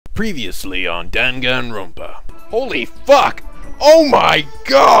Previously on Dangan Ronpa. Holy fuck! Oh my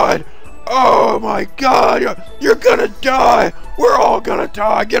god! Oh my god! You're gonna die! We're all gonna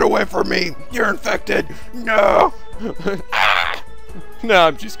die! Get away from me! You're infected! No! Ah! No,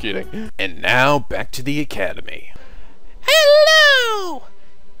 I'm just kidding. And now back to the academy. Hello!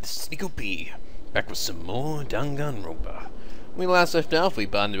 This is NicoB, back with some more Dangan Ronpa. When we last left off, we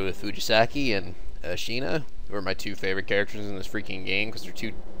bonded with Fujisaki and Shina, who are my two favorite characters in this freaking game because they're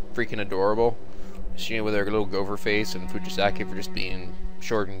too freaking adorable. Shina with her little gopher face and Fujisaki for just being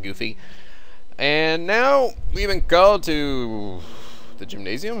short and goofy. And now we've been called to the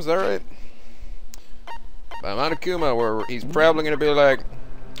gymnasium, is that right? By Monokuma, where he's probably going to be like,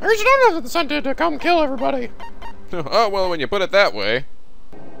 "There's another incentive to come kill everybody." Oh, well, when you put it that way.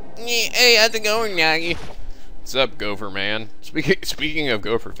 Hey, how's it going, Nagi? What's up, Gopher Man? Speaking of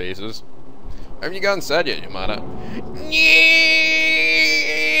gopher faces, haven't you gotten sad yet, Yamada?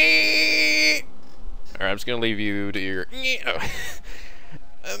 Alright, I'm just gonna leave you to your...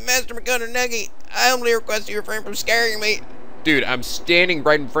 Master McGunner Nuggy, I humbly request you refrain from scaring me. Dude, I'm standing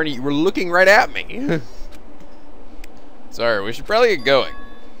right in front of you. You were looking right at me. Sorry, we should probably get going.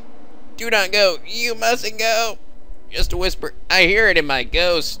 Do not go. You mustn't go. Just a whisper. I hear it in my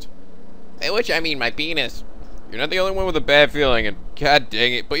ghost. By which I mean my penis. You're not the only one with a bad feeling, and god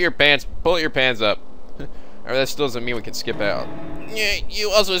dang it, pull your pants up. Or that still doesn't mean we can skip out. Yeah,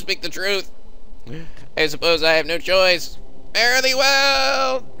 you also speak the truth. I suppose I have no choice. Fare thee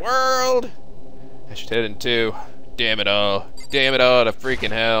well, world. I should head in too. Damn it all. Damn it all to freaking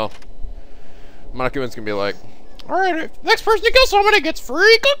hell. Monokuma's gonna be like, alright, next person to kill somebody gets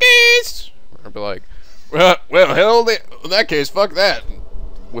free cookies. I'll be like, well, hell, in that case, fuck that. And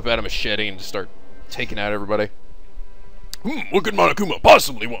whip out a machete and just start taking out everybody. What could Monokuma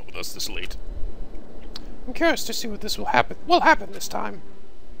possibly want with us this late? I'm curious to see what this will happen this time.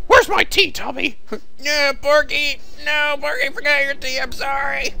 Where's my tea, Tubby? No, Porky! No, Porky, forgot your tea, I'm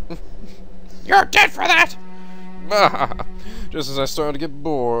sorry! You're dead for that! Just as I started to get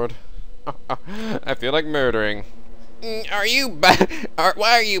bored. I feel like murdering. Why are you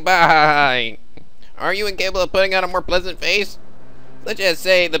behind? Are you incapable of putting on a more pleasant face? Let's just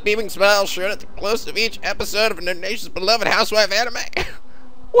say, the beaming smile shown at the close of each episode of the nation's beloved housewife anime.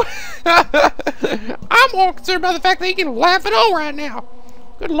 I'm more concerned by the fact that he can laugh at all right now.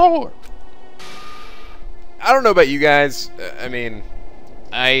 Good lord. I don't know about you guys. I mean,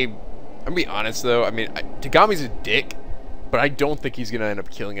 I'm gonna be honest though. I mean, Tagami's a dick, but I don't think he's gonna end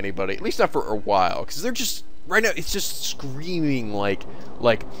up killing anybody. At least not for a while, because they're just right now. It's just screaming like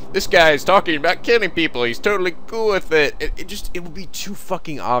this guy is talking about killing people. He's totally cool with it. It would be too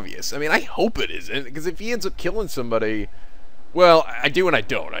fucking obvious. I mean, I hope it isn't, because if he ends up killing somebody, well, I do and I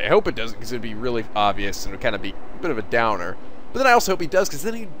don't. I hope it doesn't, because it'd be really obvious and it would kind of be a bit of a downer. But then I also hope he does, because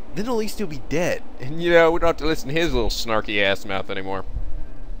then at least he'll be dead. And, you know, we don't have to listen to his little snarky ass mouth anymore.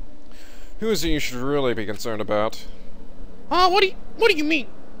 Who is it you should really be concerned about? What do you mean?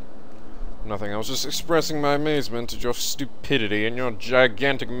 Nothing, I was just expressing my amazement at your stupidity and your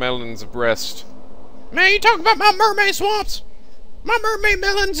gigantic melons of breast. Man, you talking about my mermaid swamps? My mermaid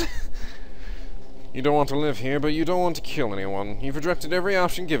melons? You don't want to live here, but you don't want to kill anyone. You've rejected every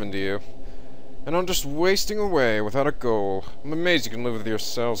option given to you. And I'm just wasting away without a goal. I'm amazed you can live with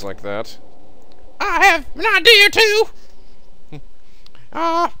yourselves like that. I have an idea too.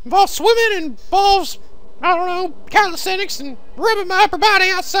 Involves swimming and involves, I don't know, calisthenics and rubbing my upper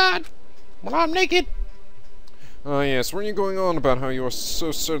body outside when I'm naked. Oh yes, weren't you going on about how you were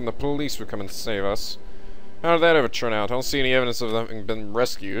so certain the police would come and save us? How did that ever turn out? I don't see any evidence of having been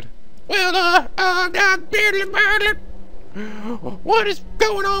rescued. Well, what is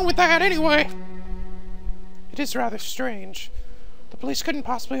going on with that anyway? It is rather strange. The police couldn't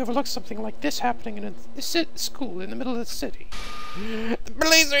possibly overlook something like this happening in a school in the middle of the city. The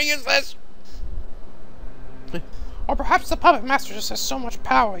police are useless! Or perhaps the puppet master just has so much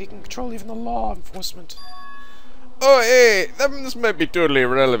power he can control even the law enforcement. Oh hey, this might be totally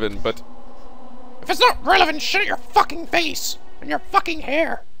irrelevant, but... If it's not relevant, shut your fucking face! And your fucking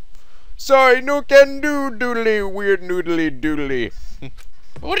hair! Sorry, no can do, doodly, weird noodly doodly.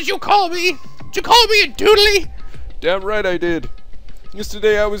 What did you call me? Did you call me a doodly? Damn right I did.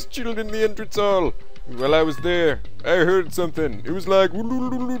 Yesterday I was chilled in the entrance hall. While I was there, I heard something. It was like, and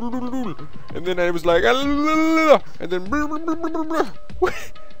then I was like, and then what?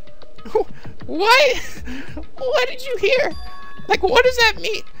 What did you hear? Like, what does that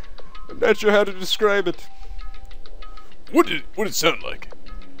mean? I'm not sure how to describe it. What did it sound like?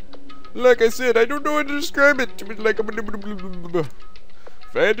 Like I said, I don't know how to describe it. It was like a...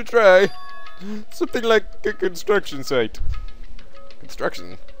 If I had to try, something like a construction site.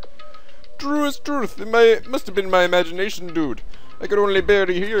 Construction? true as truth. It must have been my imagination, dude. I could only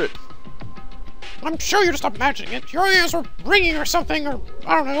barely hear it. I'm sure you're just imagining it. Your ears were ringing or something, or,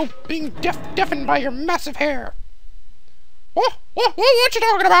 I don't know, being deafened by your massive hair. What you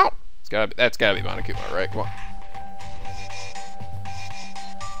talking about? That's gotta be Monokuma, right? Come on.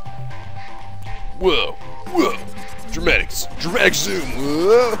 Whoa, whoa. Dramatic zoom.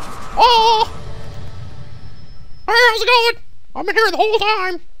 Whoa. Oh! Hey, how's it going? I've been here the whole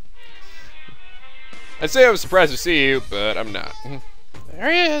time. I'd say I was surprised to see you, but I'm not.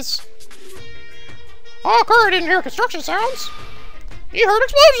 There he is. Oh, Kurt didn't hear construction sounds. He heard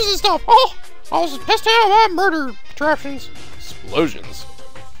explosions and stuff. Oh, I was testing out my murder contraptions. Explosions?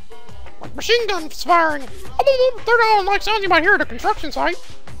 Like machine guns firing. They're not like sounds you might hear at a construction site.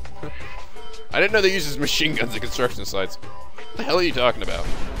 I didn't know they uses machine guns at construction sites. What the hell are you talking about?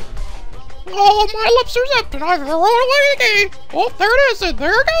 Oh, my lips are zipped and I've thrown away the key. Oh, there it is, and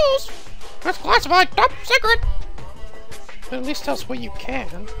there it goes. That's classified top secret. But at least tell us what you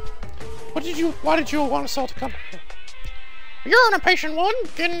can. Why did you want to sell the company? You're an impatient one,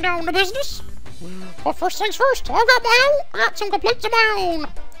 getting down to business. But first things first, I got some complaints of my own.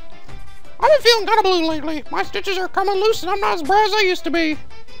 I've been feeling kind of blue lately. My stitches are coming loose and I'm not as bright as I used to be.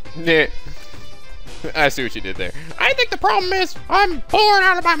 Yeah. I see what you did there. I think the problem is I'm bored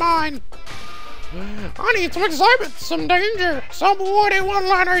out of my mind. I need some excitement, some danger, some witty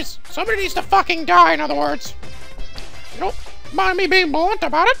one-liners. Somebody needs to fucking die, in other words. You don't mind me being blunt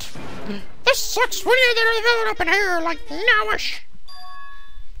about it? This sucks when you're there up in here like nowish.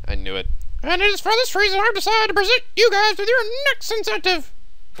 I knew it. And it is for this reason I've decided to present you guys with your next incentive.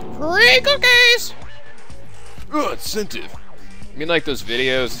 Free cookies! Oh, incentive. You mean like those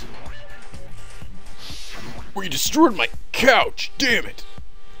videos? Where you destroyed my couch, damn it!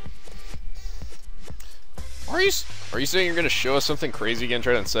 Are you saying you're gonna show us something crazy again,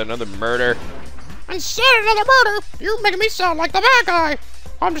 try to incite another murder? Incite another murder? You're making me sound like the bad guy.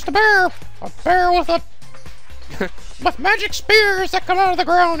 I'm just a bear with a with magic spears that come out of the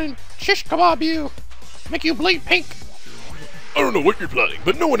ground and shish kebab you, make you bleed pink. I don't know what you're plotting,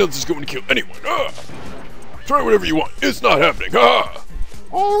 but no one else is going to kill anyone. Try whatever you want. It's not happening. Oh,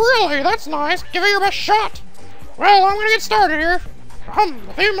 really? That's nice. Give it your best shot. Well, I'm gonna get started here.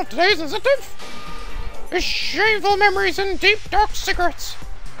 The theme of today's incentive is shameful memories and deep, dark secrets.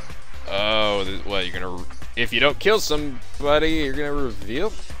 Oh, well, you're gonna... If you don't kill somebody, you're gonna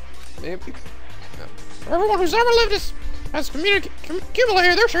reveal? Maybe? No. Everyone who's ever lived has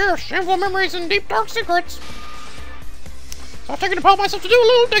accumulated their share of shameful memories and deep, dark secrets. So I've taken it upon myself to do a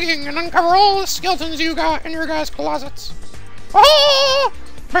little digging and uncover all the skeletons you got in your guys' closets. Oh!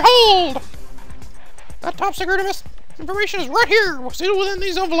 Behold! That top secret information is right here, sealed within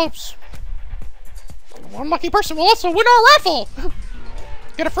these envelopes. One lucky person will also win our raffle!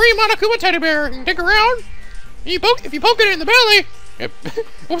 Get a free Monokuma teddy bear and dig around. If you poke it in the belly, it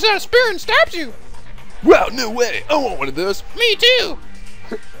whips out a spear and stabs you. Wow, no way! I want one of those. Me too!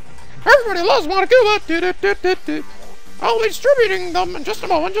 Everybody loves Monokuma. I'll be distributing them in just a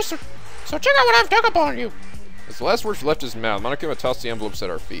moment, so check out what I've dug up on you. As the last words left his mouth, Monokuma tossed the envelopes at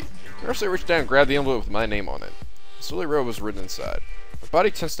our feet. Nurse reached down and grabbed the envelope with my name on it. The silly robe was written inside. My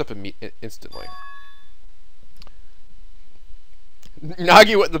body tensed up instantly.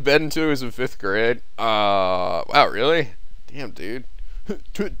 Nagi wet the bed into was in 5th grade. Wow, really? Damn, dude.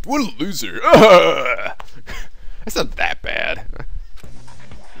 What a loser. That's not that bad.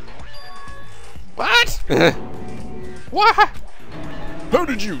 What? What? How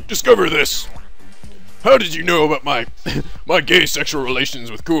did you discover this? How did you know about my gay sexual relations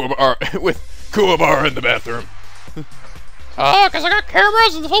with Kuwabara in the bathroom? Oh, 'cause I got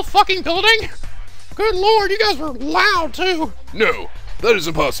cameras in the whole fucking building? Good lord, you guys were loud too. No, that is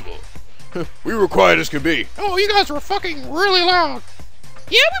impossible. We were quiet as could be. Oh, you guys were fucking really loud.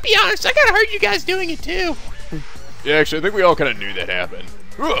 Yeah, I'm gonna be honest, I kinda heard you guys doing it too. Yeah, actually, I think we all kinda knew that happened.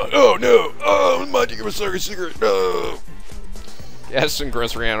 Oh no! Oh, my give a secret! No! Yes, and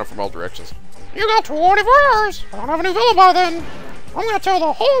gross ran out from all directions. You got 24 hours. I don't have a new villa by then. I'm gonna tell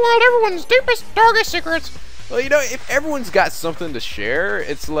the whole world everyone's deepest, darkest secrets. Well, you know, if everyone's got something to share,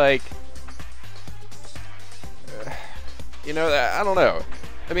 it's like... you know, I don't know.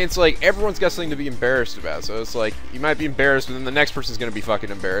 I mean, it's like, everyone's got something to be embarrassed about, so it's like, you might be embarrassed, but then the next person's gonna be fucking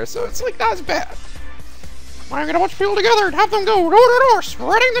embarrassed, so it's like, not as bad. I'm gonna get a bunch of people together and have them go door to door,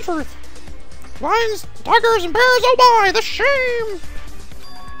 spreading the truth. Lions, tigers, and bears, oh my, the shame!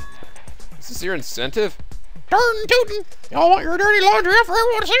 Is this your incentive? Darn tootin'! Y'all want your dirty laundry up for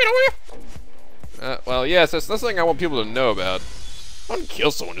everyone to see, don't you? Well, yes, that's something I want people to know about. I want to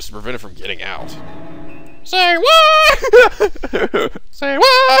kill someone just to prevent it from getting out. Say what? Say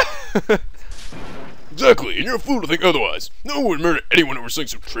what? Exactly, and you're a fool to think otherwise. No one would murder anyone over something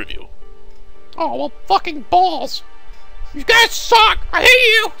so trivial. Oh, well, fucking balls. You guys suck! I hate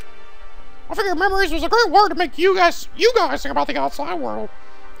you! I figure memories was a great word to make you guys think about the outside world.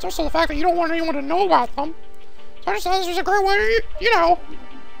 It's also the fact that you don't want anyone to know about them. So I just thought this was a great way to, you know.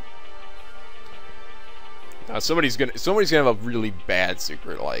 Somebody's gonna have a really bad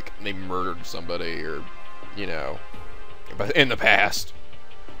secret, like they murdered somebody, or, you know, but in the past,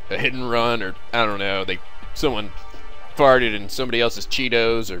 a hit and run, or I don't know, someone farted in somebody else's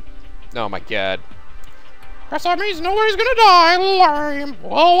Cheetos, or oh my god. Guess that means nobody's gonna die. Lame.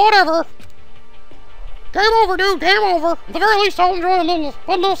 Well, whatever. Game over, dude. Game over. At the very least, I'll enjoy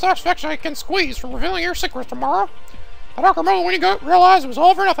what little satisfaction I can squeeze from revealing your secrets tomorrow. The darker moment when you realize it was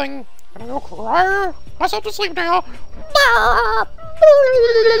all for nothing. Gonna go cry myself to sleep now.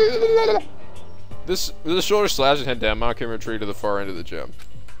 This shoulder slash and head down. Mom can retreat to the far end of the gym.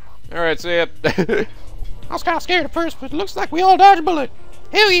 All right, see ya. I was kind of scared at first, but it looks like we all dodged a bullet.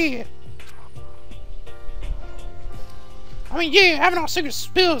 Hell yeah. I mean, yeah, having our secrets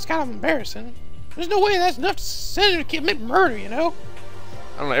spilled is kind of embarrassing. There's no way that's enough to send her to commit murder, you know?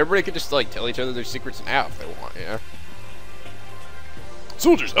 I don't know, everybody could just, like, tell each other their secrets now if they want, you know?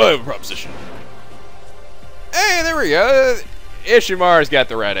 Soldiers, I have a proposition. Hey, there we go. Ishimar's got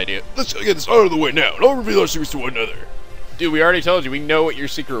the right idea. Let's get this out of the way now, and I'll reveal our secrets to one another. Dude, we already told you, we know what your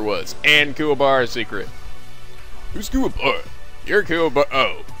secret was. And Kuwabara's secret. Who's Kuwabara? You're Kuwabara.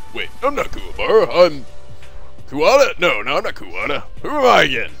 Oh, wait, I'm not Kuwabara, I'm... Kuwata? No, I'm not Kuwata. Who am I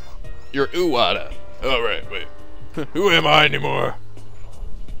again? You're Uwata. Alright, wait. Who am I anymore?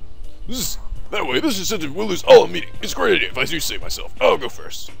 This is such a we'll lose all meeting. It's a great idea if I do say myself. I'll go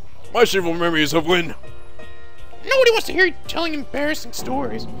first. My shameful memories of when... Nobody wants to hear you telling embarrassing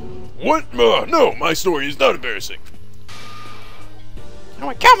stories. What? No, my story is not embarrassing.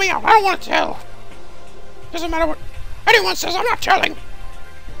 Anyway, count me out. I don't want to tell. Doesn't matter what anyone says, I'm not telling.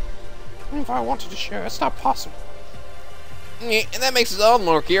 Even if I wanted to share, it's not possible. Yeah, and that makes us all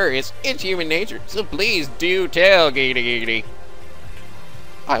more curious. It's human nature, so please do tell, Giddy.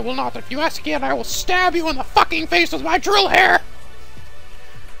 I will not. If you ask again, I will stab you in the fucking face with my drill hair.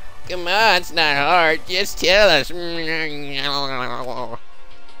 Come on, it's not hard. Just tell us.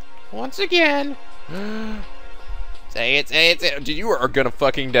 Once again. Say it. Dude, you are gonna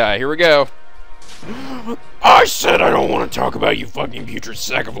fucking die. Here we go. I said I don't want to talk about you fucking putrid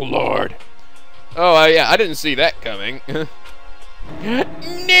sack of a lord. Oh, yeah, I didn't see that coming. No!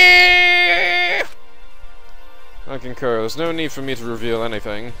 I concur. There's no need for me to reveal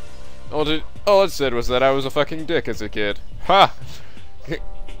anything. All it said was that I was a fucking dick as a kid. Ha!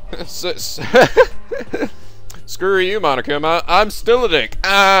 Screw you, Monica. I'm still a dick.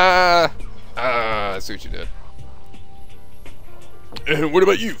 I see what you did. And what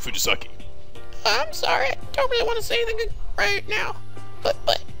about you, Fujisaki? I'm sorry. I don't really want to say anything right now. But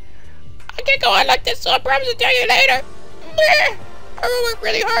I can't go on like this, so I promise to tell you later. I will work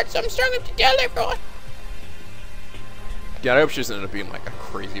really hard, so I'm struggling to tell everyone. God, I hope she doesn't end up being like a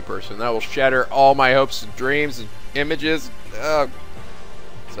crazy person. That will shatter all my hopes and dreams and images.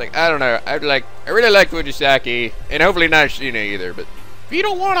 It's like, I don't know. I really like Fujisaki, and hopefully not Shina either, but... If you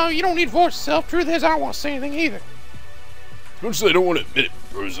don't want to, you don't need voice self. Truth is, I don't want to say anything either. Don't say I don't want to admit it,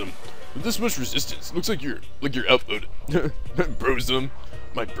 Brosum. With this much resistance, looks like you're outvoted. Brosum,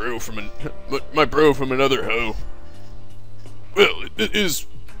 my bro from another hoe. Well, it is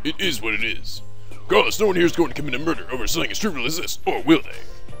what it is. Regardless, no one here is going to commit a murder over something as trivial as this, or will they?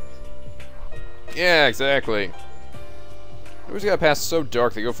 Yeah, exactly. Nobody's got past so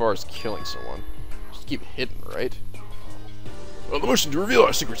dark they go far as killing someone. Just keep it hidden, right? Well, the motion to reveal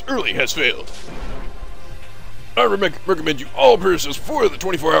our secrets early has failed. I recommend you all appear before the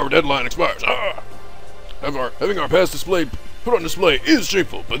 24-hour deadline expires. Having our past put on display is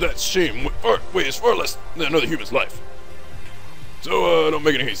shameful, but that shame weighs far less than another human's life. So, don't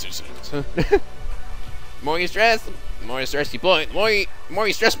make any hasty decisions. More you stress you point. The more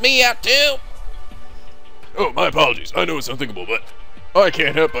you stress me out too. Oh, my apologies. I know it's unthinkable, but I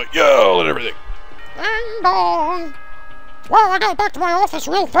can't help but yell at everything. Ding dong! Wow, I got back to my office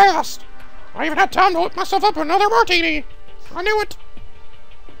real fast. I even had time to whip myself up another martini. I knew it.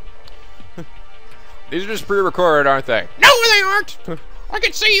 These are just pre-recorded, aren't they? No, they aren't. I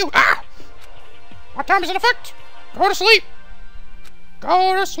can see you. Ah! What time is in effect? Go to sleep.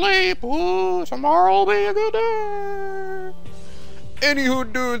 Go to sleep. Ooh, tomorrow will be a good day.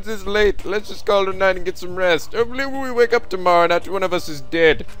 Anywho, dudes, it's late. Let's just call it a night and get some rest. Hopefully when we wake up tomorrow, not one of us is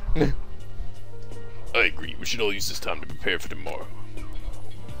dead. I agree. We should all use this time to prepare for tomorrow.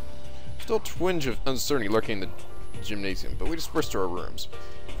 Still a twinge of uncertainty lurking in the gymnasium, but we dispersed to our rooms.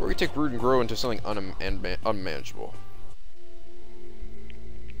 If before we take root and grow into something unmanageable.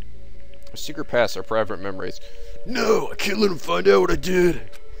 Our secret past, our private memories. No, I can't let him find out what I did.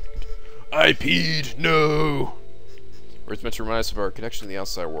 I peed. No. Words meant to remind us of our connection to the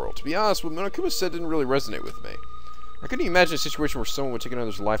outside world. To be honest, what NicoB said didn't really resonate with me. I couldn't imagine a situation where someone would take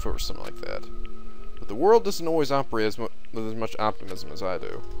another's life over something like that. But the world doesn't always operate with as much optimism as I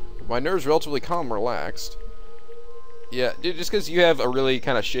do. With my nerves relatively calm and relaxed. Yeah, dude, just because you have a really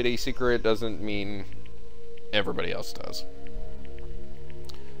kind of shitty secret doesn't mean everybody else does.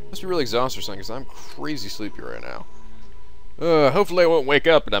 Must be really exhausted or something, because I'm crazy sleepy right now. Hopefully I won't wake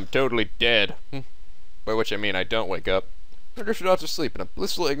up and I'm totally dead. By which I mean I don't wake up. I drifted off to sleep in a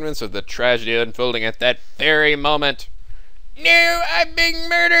blissful ignorance of the tragedy unfolding at that very moment. No, I'm being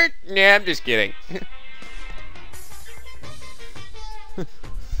murdered! Nah, I'm just kidding.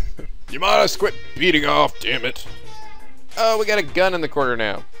 You might as quit beating off, damn it. Oh, we got a gun in the corner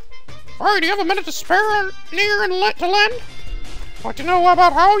now. Alright, do you have a minute to spare near and to lend? I'd like to know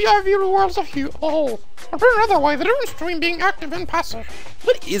about how you view the world as a whole. Or put it another way, the difference between being active and passive.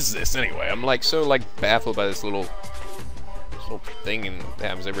 What is this anyway? I'm like so baffled by this little thing that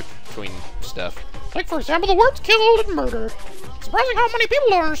happens every between stuff. Like for example, the words killed and murdered. Surprising how many people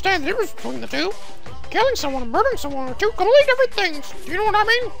don't understand the difference between the two. Killing someone and murdering someone are two completely different things. Do you know what I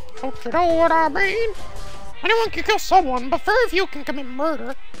mean? Hope you know what I mean. Anyone can kill someone, but very few can commit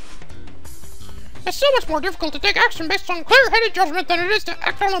murder. It's so much more difficult to take action based on clear-headed judgment than it is to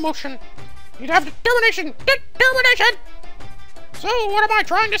act on emotion. You'd have determination. Determination! So, what am I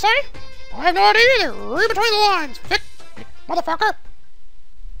trying to say? I have no idea either. Read between the lines. Vic, motherfucker.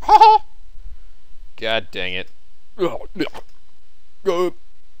 Ha ha. God dang it. Oh, no. Good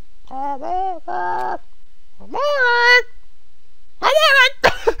morning. Good morning.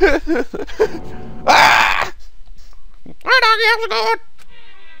 Good morning. Ah! Hi, doggy. How's it going?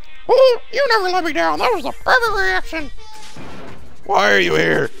 Oh, you never let me down. That was the perfect reaction. Why are you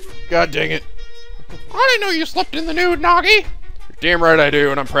here? God dang it. I didn't know you slept in the nude, Noggy. You're damn right I do,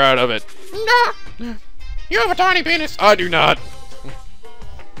 and I'm proud of it. Nah. You have a tiny penis. I do not.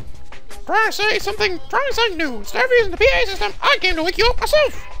 Trying to say something new. Instead of using the PA system, I came to wake you up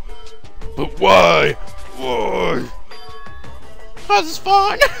myself. But why? Why? Cause it's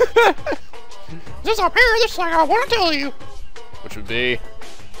fun. Since I'm here, there's something I want to tell you. Which would be?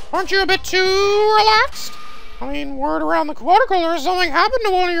 Aren't you a bit too relaxed? I mean, word around the water cooler, something happened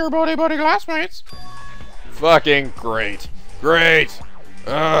to one of your buddy classmates. Fucking great. Great.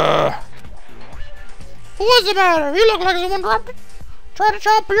 What's the matter? You look like someone tried to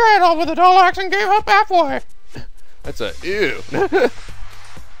chop your head off with a dull axe and gave up halfway. That's a ew.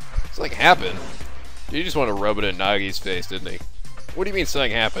 Something happened. You just want to rub it in Nagi's face, didn't he? What do you mean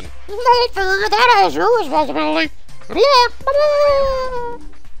something happened? I'll figure that out as your responsibility. Good luck.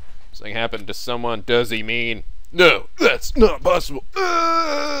 Something happened to someone, does he mean? No, that's not possible.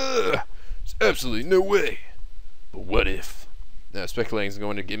 There's absolutely no way. But what if? No, speculating isn't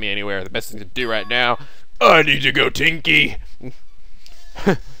going to get me anywhere. The best thing to do right now. I need to go Tinky.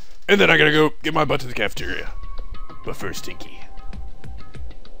 And then I gotta go get my butt to the cafeteria. But first, Tinky.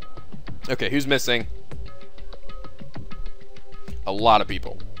 Okay, who's missing? A lot of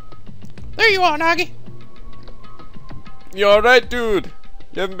people. There you are, Nagi. You alright, dude?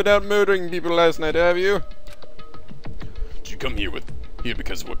 You haven't been out murdering people last night, have you? Did you come here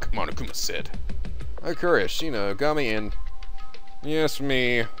because of what Monokuma said? I'm curious, Shino, Gami, and... Yes,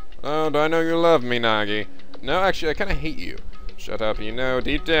 me. Oh, do I know you love me, Nagi? No, actually, I kinda hate you. Shut up, you know,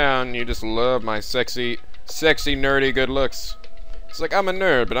 deep down, you just love my sexy, nerdy good looks. It's like I'm a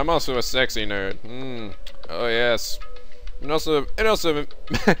nerd, but I'm also a sexy nerd. Oh, yes. And also,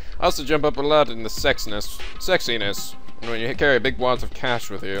 I also jump up a lot in the sexiness, when you carry big wads of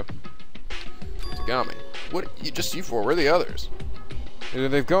cash with you. Tagami, what, just you four, where are the others? Either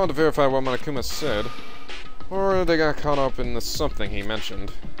they've gone to verify what Monokuma said, or they got caught up in the something he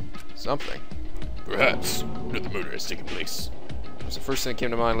mentioned. Something? Perhaps another murder has taken place. It was the first thing that came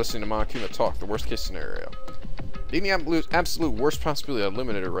to mind listening to Monokuma talk, the worst case scenario. Being the absolute worst possibility, I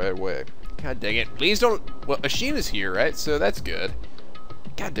eliminated it right away. God dang it. Please don't... Well, Ashina's here, right? So that's good.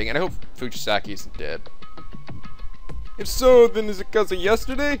 God dang it, I hope Fujisaki isn't dead. If so, then is it because of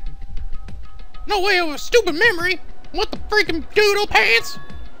yesterday? No way, it was stupid memory. What the freaking doodle pants?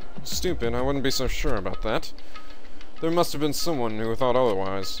 Stupid, I wouldn't be so sure about that. There must have been someone who thought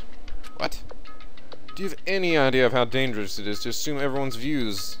otherwise. What? Do you have any idea of how dangerous it is to assume everyone's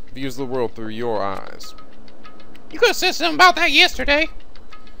views the world through your eyes? You could have said something about that yesterday.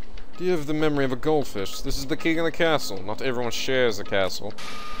 Do you have the memory of a goldfish? This is the king of the castle. Not everyone shares the castle.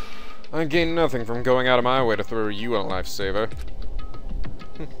 I gain nothing from going out of my way to throw you a lifesaver.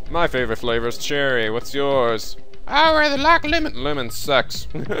 My favorite flavor is cherry. What's yours? I rather like lemon. Lemon sucks.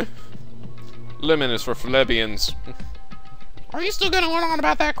 Lemon is for phlebians. Are you still gonna go on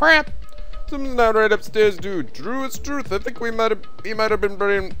about that crap? Something's not right upstairs, dude. True, it's truth. I think he might have been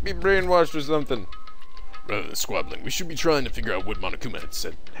brainwashed or something. Rather than squabbling, we should be trying to figure out what Monokuma had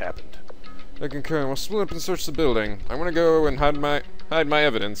said happened. I concur. We'll split up and search the building. I want to go and hide my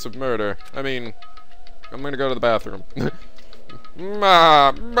evidence of murder. I mean, I'm gonna go to the bathroom.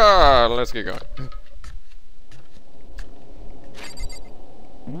 Let's get going.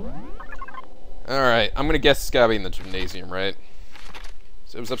 Alright, I'm gonna guess it's gotta be in the gymnasium, right?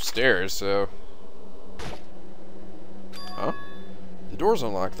 So it was upstairs, so... Huh? The door's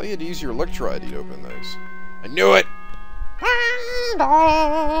unlocked. I thought you had to use your Electro ID to open those. I knew it! Ding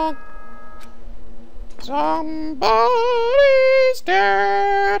dong! Somebody's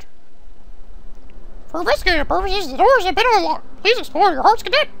dead! For investigative purposes, the doors have been unlocked. Please explore your heart's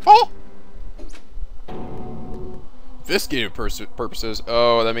content. Fall. Investigative purposes?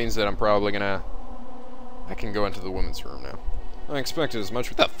 Oh, that means that I'm probably gonna... I can go into the women's room now. I expected as much.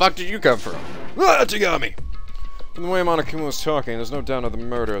 Where the fuck did you come from? Ah, Tagami! From the way Monokuma was talking, there's no doubt that the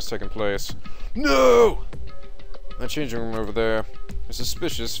murder has taken place. No! That changing room over there is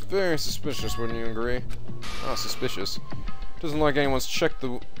suspicious. Very suspicious, wouldn't you agree? Ah, suspicious. Doesn't like anyone's checked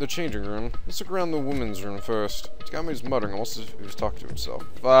the changing room. Let's look around the women's room first. Tagami was muttering almost as if he was talking to himself.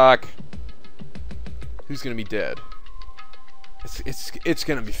 Fuck. Who's gonna be dead? It's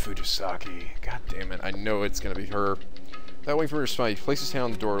gonna be Fujisaki. God damn it! I know it's gonna be her. Without waiting for her to respond, he placed his hand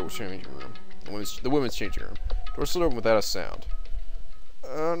on the door to the changing room. The women's changing room. Door slid open without a sound.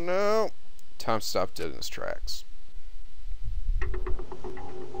 Oh no! Tom stopped dead in his tracks.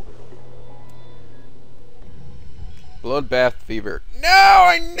 Bloodbath fever. No,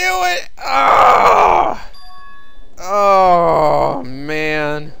 I knew it! Oh! Oh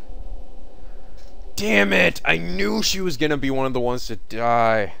man. Damn it! I knew she was gonna be one of the ones to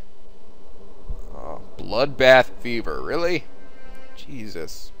die. Oh, bloodbath fever, really?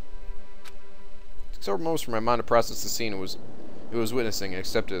 Jesus. It took several moments for my mind to process the scene it was witnessing and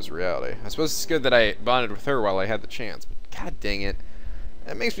accept it as reality. I suppose it's good that I bonded with her while I had the chance, but god dang it.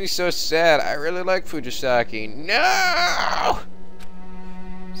 That makes me so sad. I really like Fujisaki. No!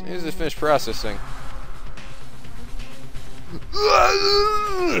 As soon as I finish processing.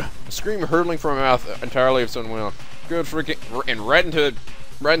 A scream hurtling from my mouth entirely of its own will. Good freaking... And right into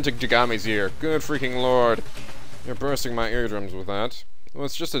Tagami's ear. Good freaking lord. You're bursting my eardrums with that. Well,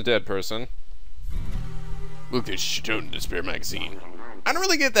 it's just a dead person. Look at Shitoten in the Spare magazine. I don't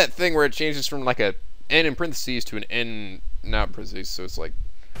really get that thing where it changes from like a N in parentheses to an N not in parentheses, so it's like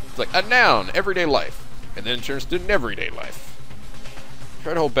a noun, everyday life, and then it turns to an everyday life. I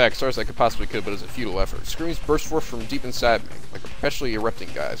tried to hold back as far as I could possibly could, but it was a futile effort. Screams burst forth from deep inside me, like a perpetually erupting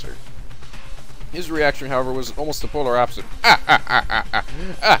geyser. His reaction, however, was almost the polar opposite.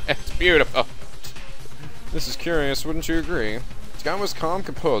 It's beautiful. This is curious, wouldn't you agree? This guy was calm,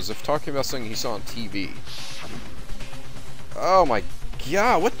 composed, as if talking about something he saw on TV. Oh my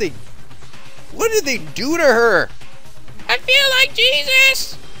god, what did they do to her? I feel like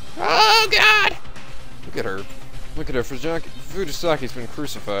Jesus! Oh, God! Look at her. Look at her. Fujisaki's been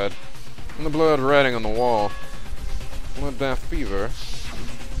crucified. And the blood writing on the wall. Bloodbath fever.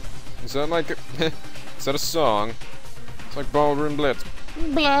 Is that like a... Is that a song? It's like Ballroom Blitz.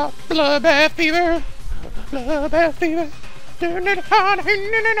 Bloodbath fever. Bloodbath fever. Bloodbath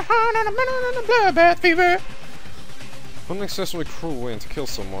fever. What an excessively cruel way to kill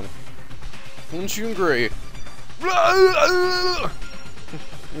someone. Wouldn't you agree?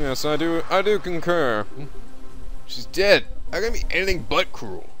 Yes, I do concur. She's dead. How can it be anything but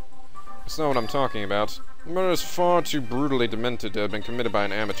cruel? That's not what I'm talking about. The murder is far too brutally demented to have been committed by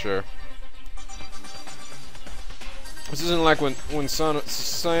an amateur. This isn't like when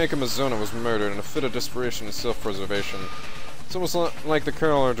Sayaka Mizono was murdered in a fit of desperation and self-preservation. It's almost like the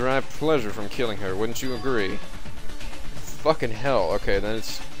colonel derived pleasure from killing her, wouldn't you agree? Fucking hell. Okay, then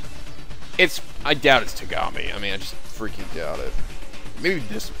it's... I doubt it's Tagami. I mean, I just freaking doubt it.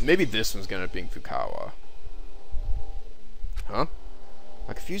 Maybe this one's gonna be Fukawa. Huh?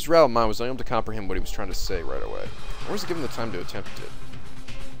 My confused rattled mind was unable to comprehend what he was trying to say right away. Or was he given the time to attempt it?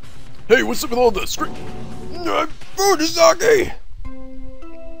 Hey, what's up with all this? Fujisaki!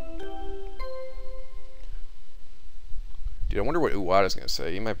 Dude, I wonder what Uwada's gonna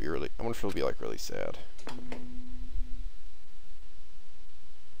say. He might be really... I wonder if he'll be, like, really sad.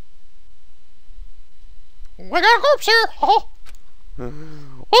 We got a corpse here, huh? We'll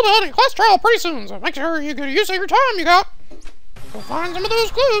be having a class trial pretty soon, so make sure you get use of your time you got. Go find some of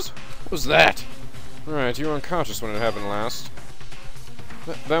those clues. What was that? Alright, you were unconscious when it happened last.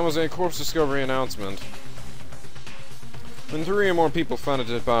 That was a corpse discovery announcement. When 3 or more people found a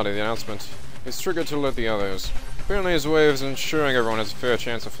dead body, the announcement is triggered to alert the others. Apparently his way of ensuring everyone has a fair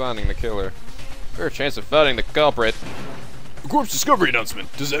chance of finding the killer. Fair chance of finding the culprit. A corpse discovery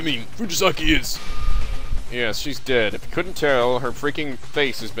announcement. Does that mean Fujisaki is... Yes, she's dead. If you couldn't tell, her freaking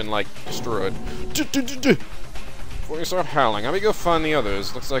face has been, like, destroyed. Before you start howling, how about you go find the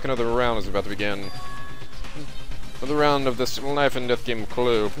others? Looks like another round is about to begin. Another round of this life and death game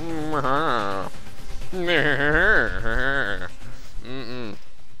Clue.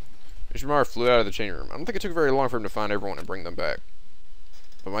 Ishimara flew out of the changing room. I don't think it took very long for him to find everyone and bring them back.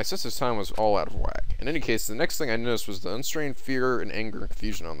 But my sense of time was all out of whack. In any case, the next thing I noticed was the unstrained fear and anger and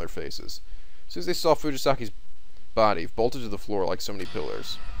confusion on their faces. As soon as they saw Fujisaki's body bolted to the floor like so many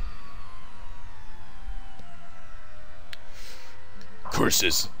pillars.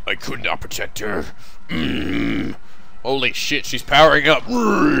 Curses, I could not protect her. Holy shit, she's powering up.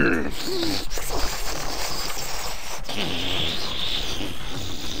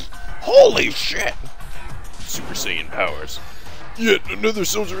 Holy shit! Super Saiyan powers. Yet another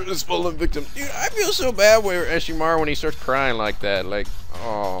soldier has fallen victim. Dude, I feel so bad with Ishimara when he starts crying like that. Like,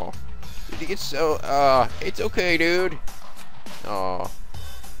 oh. Dude, he gets so, it's okay, dude. Oh.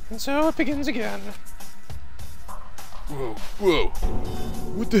 And so it begins again. Whoa, whoa.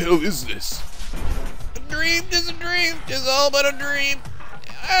 What the hell is this? A dream, tis a dream, tis all but a dream.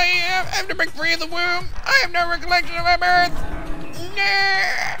 I have to break free of the womb. I have no recollection of my birth.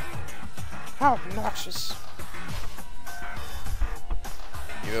 Nah. How obnoxious.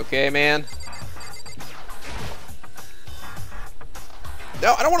 You okay, man?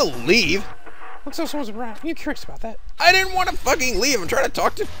 No, I don't want to leave. Looks like someone's around. Are you curious about that? I didn't want to fucking leave. I'm trying to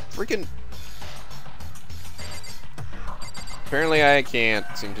talk to freaking... Apparently I can't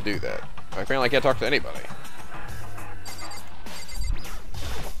seem to do that. Apparently I can't talk to anybody.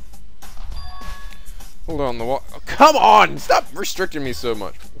 Hold on, the wall. Oh, come on! Stop restricting me so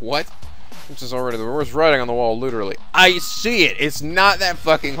much. What? This is already the worst writing on the wall, literally. I see it. It's not that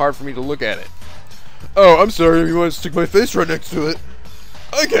fucking hard for me to look at it. Oh, I'm sorry if you want to stick my face right next to it.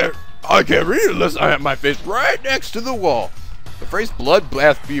 I can't read it unless I have my face right next to the wall. The phrase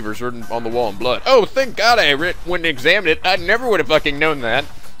bloodbath fever is written on the wall in blood. Oh, thank God I went and examined it. I never would have fucking known that.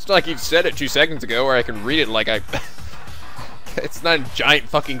 It's not like you said it 2 seconds ago, or I can read it like I... It's not in giant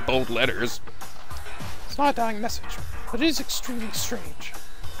fucking bold letters. It's not a dying message, but it is extremely strange.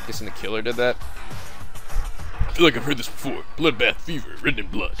 Guessing the killer did that? I feel like I've heard this before. Bloodbath fever, written in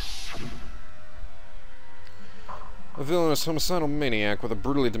blood. A villainous homicidal maniac with a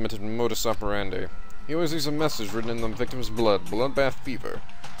brutally demented modus operandi. He always leaves a message written in the victim's blood, bloodbath fever.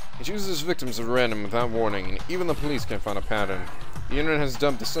 He chooses his victims at random without warning, and even the police can't find a pattern. The internet has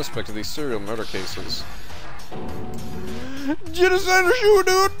dubbed the suspect of these serial murder cases. Genocide shoe,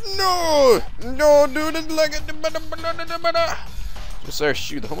 dude! No! No, dude, it's like a... Genocide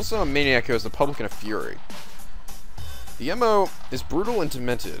shoe, the homicidal maniac who has the public in a fury. The MO is brutal and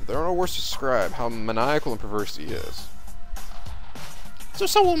demented. There are no words to describe how maniacal and perverse he is. So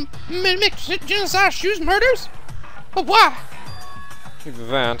someone mimicked Genocide Shoes murders? But why?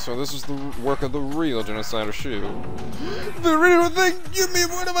 That, so this is the work of the real Genocide Shoe. The real thing? You mean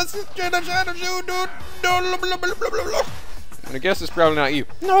one of us is Genocide shoe, dude? No, blah, blah, blah, blah, blah. And I guess it's probably not you.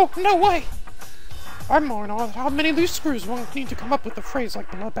 No way. I'm more in awe of how many loose screws one need to come up with a phrase like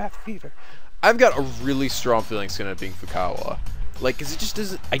bloodbath fever. I've got a really strong feeling it's gonna be in Fukawa. Like, cause it just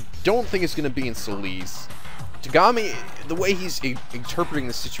doesn't, I don't think it's gonna be in Solis. Tagami, the way he's interpreting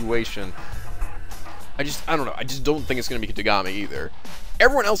the situation, I don't know, I just don't think it's gonna be Tagami either.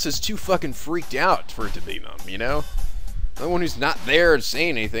 Everyone else is too fucking freaked out for it to be them, you know? The only one who's not there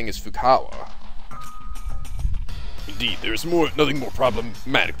saying anything is Fukawa. Indeed, there is nothing more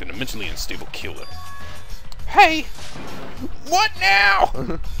problematic than a mentally unstable killer. Hey! What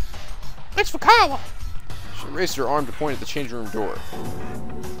now? It's Fukawa! She raised her arm to point at the changing room door.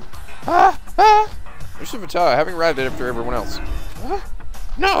 Mr. Vitale, having arrived there after everyone else.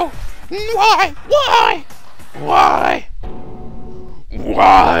 No! Why? Why? Why?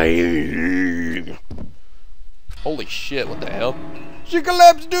 Why? Holy shit, what the hell? She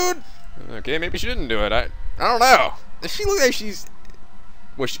collapsed, dude! Okay, maybe she didn't do it. I don't know. Does she look like she's...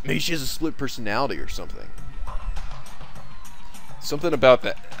 Well, maybe she has a split personality or something. Something about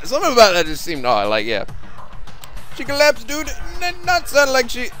that just seemed odd, like, yeah. She collapsed, dude. Not sound like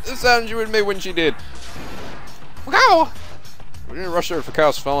the sound she would make when she did. Fukawa! We didn't rush her to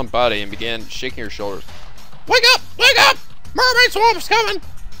Fukawa's fallen body and began shaking her shoulders. Wake up! Wake up! Mermaid swamp's coming!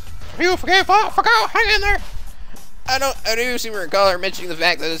 Are you okay, Fukawa? Hang in there! I do seem to recall her mentioning the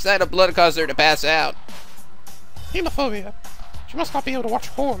fact that the sight of blood caused her to pass out. Hemophobia. She must not be able to watch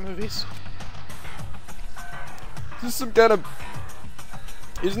horror movies. Is this some kind of...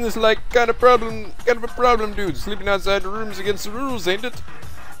 Isn't this like kind of a problem, dude? Sleeping outside the rooms against the rules, ain't it?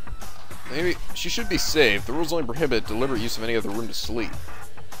 Maybe she should be safe. The rules only prohibit deliberate use of any other room to sleep.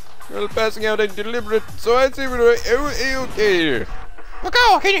 Well, passing out ain't deliberate, so I'd say we're okay. Look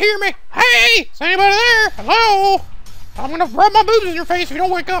out, can you hear me? Hey, is anybody there? Hello? I'm gonna rub my boobs in your face if you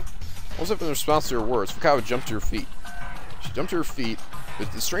don't wake up. Also, in response to her words, Fukawa jumped to her feet. She jumped to her feet,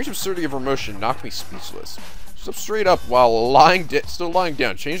 but the strange absurdity of her motion knocked me speechless. She stood straight up while still lying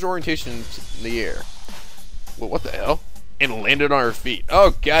down, changed orientation in the air. Well, what the hell? And landed on her feet.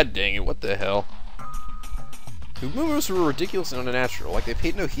 Oh, god dang it, what the hell? The movements were ridiculous and unnatural, like they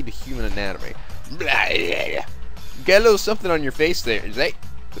paid no heed to human anatomy. Blah, blah, blah. You got a little something on your face there, is that?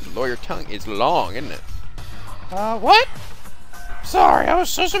 The lawyer tongue is long, isn't it? What? Sorry, I was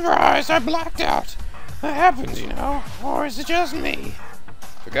so surprised I blacked out. That happens, you know. Or is it just me?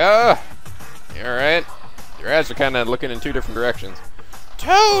 Fukawa! You alright? Your eyes are kind of looking in two different directions.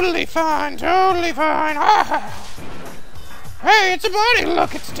 Totally fine, totally fine. Hey, it's a body.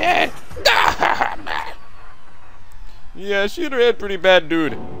 Look, it's dead. Yeah, she hit her head pretty bad,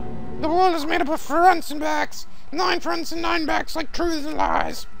 dude. The world is made up of fronts and backs. 9 fronts and 9 backs like truths and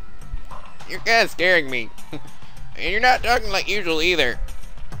lies. You're kind of scaring me. And you're not talking like usual either.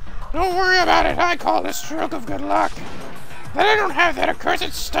 Don't worry about it. I call it a stroke of good luck. That I don't have that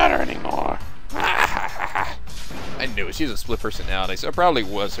accursed stutter anymore. I knew it. She's a split personality, so it probably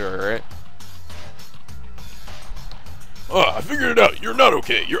was her, right? Oh, I figured it out. You're not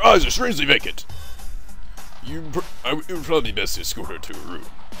okay. Your eyes are strangely vacant. It would probably be best to escort her to her room.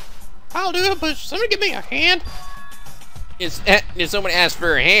 I'll do it, but somebody give me a hand. Did someone ask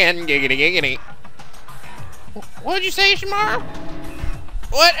for a hand? Giggity giggity. What'd you say, Shamar?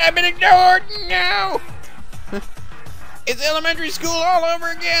 What? I've been ignored? No! It's elementary school all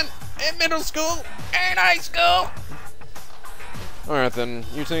over again. And middle school. And high school. Alright then,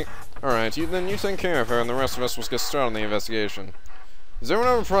 you take care of her and the rest of us will get started on the investigation. Does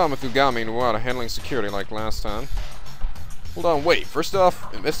everyone have a problem with Ugami and Iwata handling security like last time? Hold on, wait. First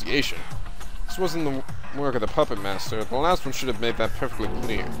off, investigation. This wasn't the work of the puppet master. The last one should have made that perfectly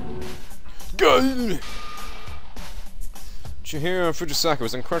clear. Gun! Chihiro Fujisaka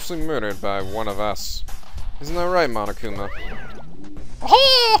was unquestionably murdered by one of us. Isn't that right, Monokuma?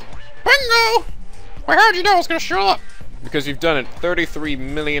 Oh! Bingo! Wait, how'd you know I was gonna show up? Because you've done it 33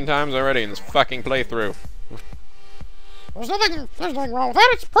 million times already in this fucking playthrough. There's nothing wrong with that.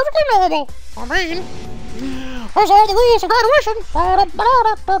 It's perfectly normal. I mean, those are the rules of graduation.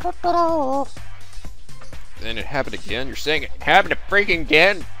 Then it happened again? You're saying it happened freaking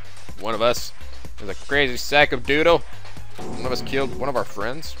again? One of us is a crazy sack of doodle. One of us killed one of our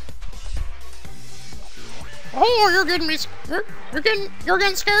friends. Oh, you're getting me. You're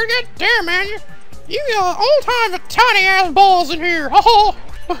getting scared again? Damn, man, you got all time of tiny ass balls in here. Oh.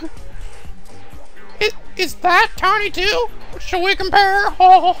 Is that tiny too? Shall we compare?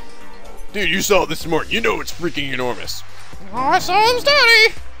 Oh. Dude, you saw it this morning. You know it's freaking enormous. Oh, I saw it was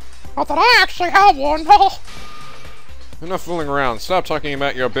tiny. Not that I actually have one. Oh. Enough fooling around. Stop talking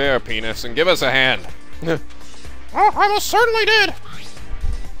about your bear penis and give us a hand. Oh, I most certainly did.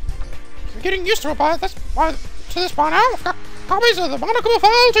 I'm getting used to it by this by now. I've got copies of the Monaco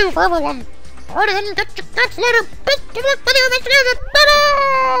file too for everyone. Alrighty then, get your cats later. Best of luck with your investigation.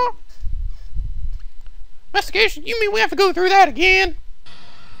 Ta-da! Investigation? You mean we have to go through that again?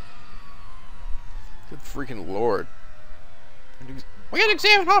 Good freaking lord. We gotta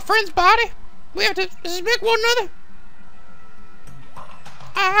examine our friend's body. We have to suspect one another.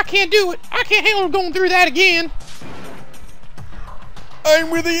 I can't do it. I can't handle going through that again. I'm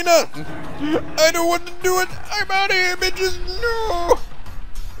with Ina. I don't want to do it. I'm out of here, bitches. No.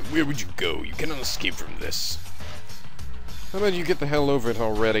 Where would you go? You cannot escape from this. How about you get the hell over it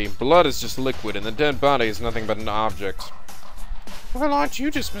already? Blood is just liquid, and the dead body is nothing but an object. Well, aren't you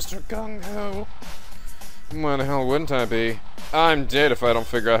just Mr. Gung-Ho? Why the hell wouldn't I be? I'm dead if I don't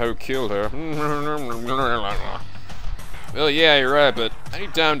figure out who killed her. Well, yeah, you're right, but I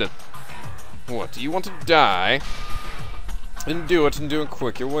need time to... What, do you want to die? Then do it, and do it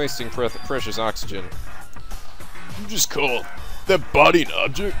quick. You're wasting precious oxygen. You just call that body an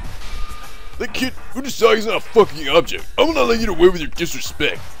object? That kid Fujisaka's not a fucking object. I will not let you get away with your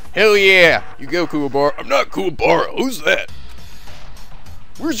disrespect. Hell yeah! You go, Kuwabara. I'm not Kuwabara. Who's that?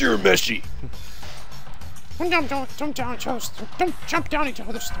 Where's your Meshi? Don't jump down each other's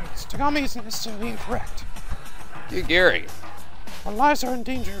throats. Tagami isn't necessarily incorrect. Hey, Gary. Our lives are in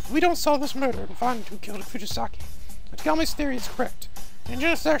danger if we don't solve this murder and find who killed Fujisaki. Tagami's theory is correct. And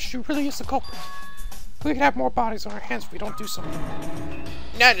just there, she really is the culprit. We could have more bodies on our hands if we don't do something.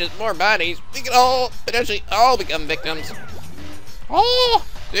 Not just more bodies. We could all potentially all become victims. Oh!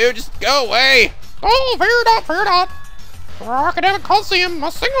 Dude, just go away. Oh, fear not, fear not. For our academic coliseum,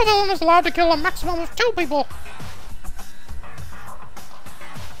 a single villain is allowed to kill a maximum of 2 people.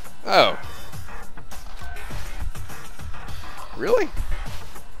 Oh. Really?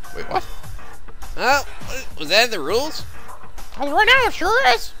 Wait, what? Oh, was that the rules? As of right now, it sure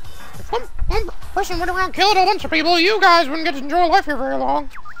is. If one person went around killing a bunch of people, you guys wouldn't get to enjoy life here very long.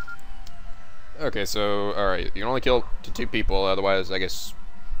 Okay, so, alright, you can only kill to 2 people, otherwise, I guess,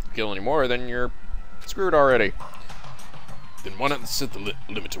 if you kill any more, then you're screwed already. Then why not set the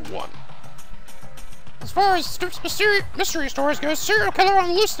limit to 1? As far as mystery stories go, serial killer on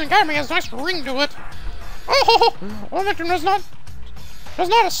the loose in the academy has a nice ring to it. Oh, one victim does not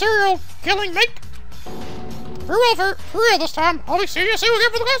a serial killing make. For real this time. I'll be seeing you soon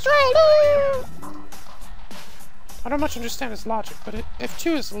again for the last round. I don't much understand his logic, but if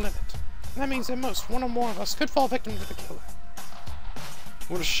 2 is the limit, that means at most 1 or more of us could fall victim to the killer.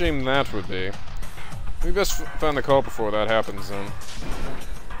 What a shame that would be. We best find the call before that happens, then.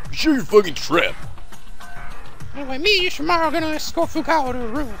 Be sure you're fucking trapped. Anyway, me and Yoshimaru are gonna escort Fukawa to a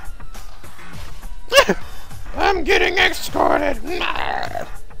room. I'm getting escorted.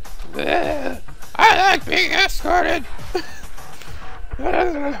 I like being escorted.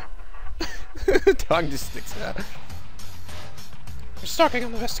 Tongue just sticks out. We're starting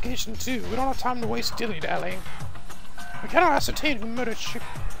an investigation too. We don't have time to waste dilly-dallying. We cannot ascertain who murdered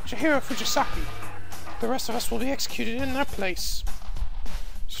Chihiro Fujisaki. The rest of us will be executed in their place.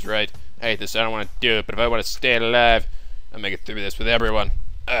 That's right. I hate this. I don't want to do it, but if I want to stay alive, I'll make it through this with everyone.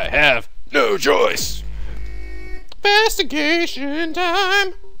 I have no choice. Investigation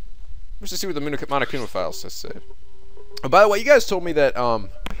time. Let's just see what the Monokuma file says. Save. Oh, by the way, you guys told me that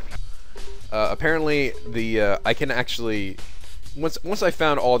apparently the I can actually once I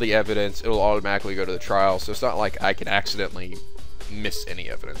found all the evidence, it'll automatically go to the trial. So it's not like I can accidentally miss any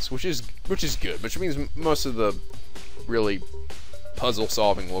evidence, which is good. Which means most of the really puzzle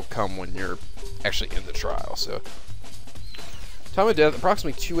solving will come when you're actually in the trial. So time of death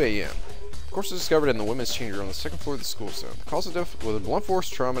approximately 2 a.m. Of course, was discovered in the women's change room on the 2nd floor of the school zone. The cause of death was a blunt force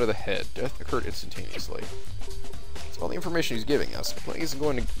trauma to the head. Death occurred instantaneously. That's all the information he's giving us. He isn't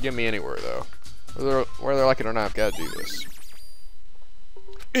going to get me anywhere, though. Whether I like it or not, I've got to do this.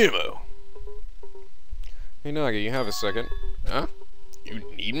 Ammo. Hey, Naga, you have a second. Huh? You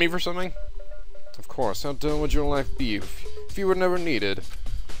need me for something? Of course. How dull would your life be if you were never needed?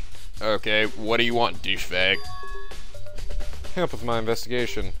 Okay, what do you want, douchebag? Help with my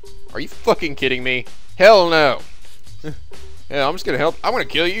investigation. Are you fucking kidding me? Hell no! Yeah, I'm just gonna help. I'm gonna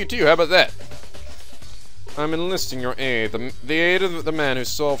kill you too, how about that? I'm enlisting your aid. The aid of the man who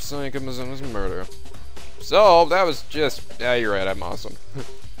solved Sanika's murder. Solved? That was just... Yeah, you're right, I'm awesome.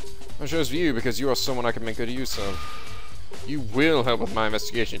 I chose you because you are someone I can make good use of. You will help with my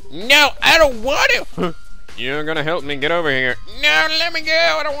investigation. No, I don't want to! You're gonna help me get over here. No, let me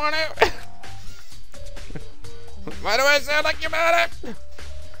go, I don't want to! Why do I sound like you're about it?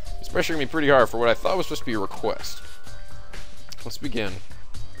 He's pressuring me pretty hard for what I thought was supposed to be a request. Let's begin.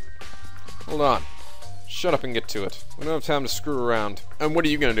 Hold on. Shut up and get to it. We don't have time to screw around. And what are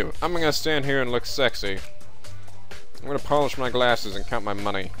you gonna do? I'm gonna stand here and look sexy. I'm gonna polish my glasses and count my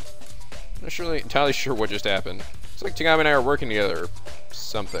money. I'm not entirely sure what just happened. It's like Tagami and I are working together or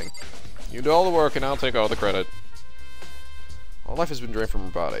something. You do all the work and I'll take all the credit. All life has been drained from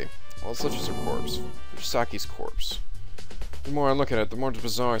her body. All that's left is her corpse. Fujisaki's corpse. The more I look at it, the more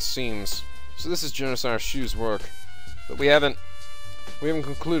bizarre it seems. So this is Genocide Shu's work. But we haven't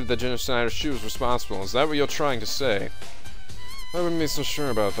concluded that Genocide Shu was responsible. Is that what you're trying to say? I wouldn't be so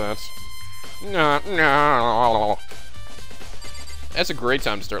sure about that. No. That's a great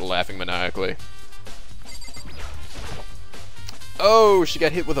time to start laughing maniacally. Oh, she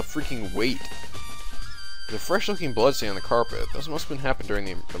got hit with a freaking weight. There's a fresh-looking bloodstain on the carpet. Those must have been happened during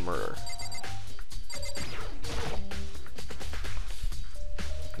the murder.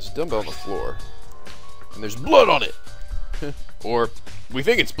 There's a dumbbell on the floor. And there's blood on it! Or, we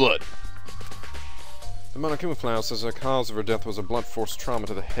think it's blood. The Monokuma file says the cause of her death was a blunt force trauma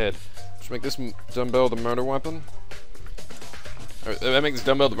to the head. Which make this dumbbell the murder weapon? That makes this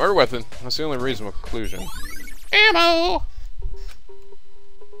dumbbell the murder weapon. That's the only reasonable conclusion. Ammo!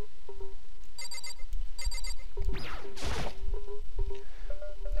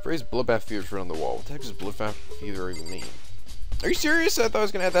 The phrase bloodbath fever is written on the wall. What the heck does bloodbath fever even mean? Are you serious? I thought I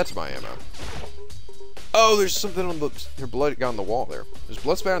was going to add that to my ammo. Oh, there's something on her blood got on the wall there. There's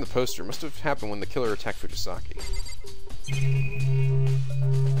blood spatter on the poster. Must have happened when the killer attacked Fujisaki.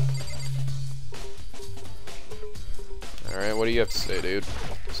 Alright, what do you have to say, dude?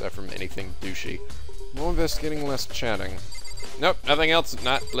 Aside from anything douchey. More investigating, less chatting. Nope, nothing else,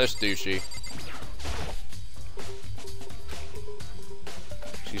 not less douchey.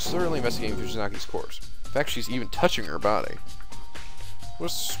 She's thoroughly investigating Fujisaki's corpse. In fact, she's even touching her body.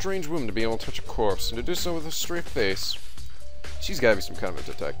 What a strange woman to be able to touch a corpse, and to do so with a straight face. She's gotta be some kind of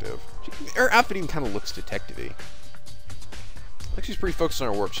a detective. Her outfit even kind of looks detective-y. Like she's pretty focused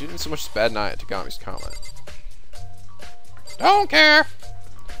on her work. She didn't so much as bat an eye at Tagami's comment. Don't care.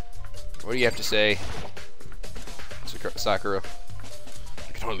 What do you have to say, Sakura?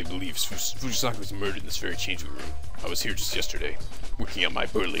 I can hardly believe Fujisaki was murdered in this very changing room. I was here just yesterday, working on my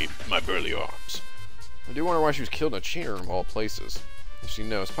burly arms. I do wonder why she was killed in a chain room of all places. Actually,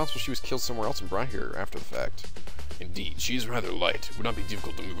 no, it's possible she was killed somewhere else and brought here after the fact. Indeed, she is rather light. It would not be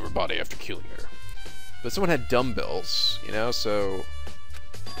difficult to move her body after killing her. But someone had dumbbells, you know, so...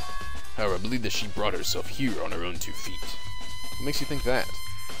 However, I believe that she brought herself here on her own 2 feet. What makes you think that?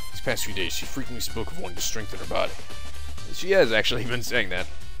 These past few days, she frequently spoke of wanting to strengthen her body. She has actually been saying that.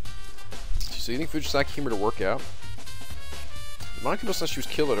 So you think Fujisaki came here to work out? Monokuma said she was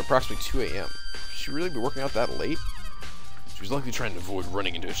killed at approximately 2 a.m. Should she really be working out that late? She was likely trying to avoid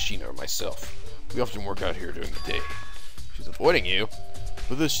running into Ashina or myself. We often work out here during the day. She's avoiding you?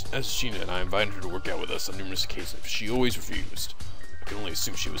 But as Ashina and I invited her to work out with us on numerous occasions, she always refused. I can only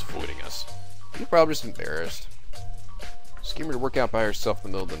assume she was avoiding us. You're probably just embarrassed. She came here to work out by herself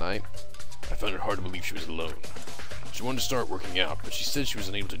in the middle of the night. I found it hard to believe she was alone. She wanted to start working out, but she said she was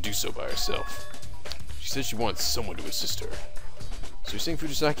unable to do so by herself. She said she wanted someone to assist her. So you're saying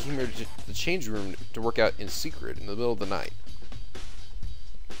Fujisaki came here to the change room to work out in secret in the middle of the night?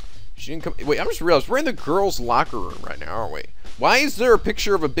 She didn't come. Wait, I'm just realized we're in the girls' locker room right now, aren't we? Why is there a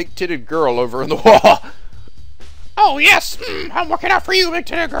picture of a big-titted girl over in the wall? Oh, yes! I'm working out for you,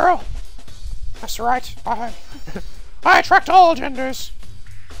 big-titted girl. That's right. I attract all genders.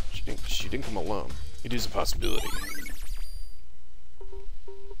 She didn't come alone. It is a possibility.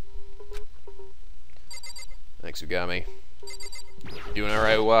 Thanks, Ugami. You doing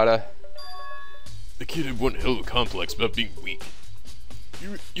alright, Wada? The kid had one hell of a complex about being weak.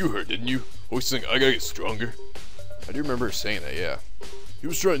 You heard, didn't you? Always saying, I gotta get stronger. I do remember her saying that, yeah. He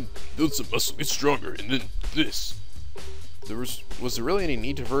was trying to build some muscle, get stronger, and then this. Was there really any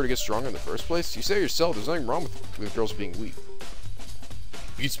need for her to get stronger in the first place? You say it yourself, there's nothing wrong with girls being weak.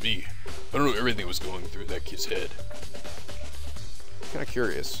 Beats me. I don't know everything was going through that kid's head. I'm kinda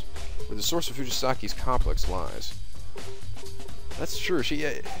curious where the source of Fujisaki's complex lies. That's true,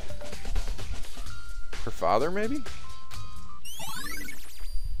 her father, maybe?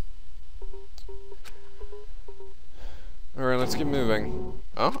 Alright, let's get moving.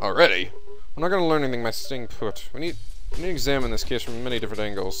 Oh, already? I'm not gonna learn anything by staying put. We need to examine this case from many different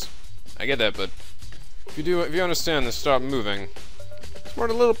angles. I get that, but if you understand this, stop moving. He's more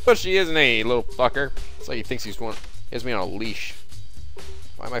a little pushy, isn't he, little fucker? It's like he thinks he has me on a leash.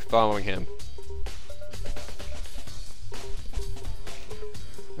 Why am I following him?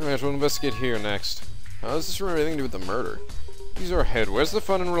 Alright, we'll investigate here next. How does this have anything to do with the murder? Use our head. Where's the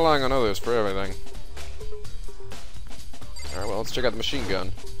fun in relying on others for everything? Alright, well, let's check out the machine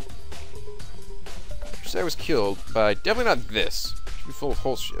gun. She said I was killed by definitely not this. Should be full of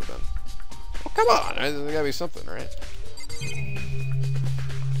whole shit then. Oh, come on! There's gotta be something, right?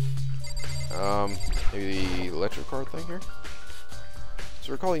 Maybe the electric car thing here?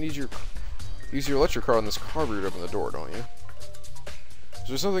 So recall you need use your electric car on this carburetor to open the door, don't you? Is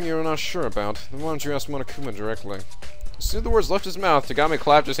there something you're not sure about? Then why don't you ask Monokuma directly? As soon as the words left his mouth, Tagami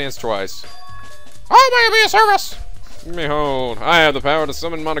clapped his hands twice. I may be of service! Behold, I have the power to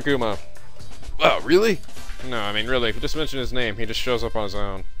summon Monokuma. Wow, really? No, I mean really, if you just mention his name, he just shows up on his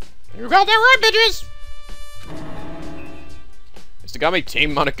own. You got that right, bitches! Is Tagami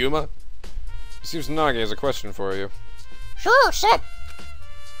Team Monokuma? It seems Nagi has a question for you. Sure, sup?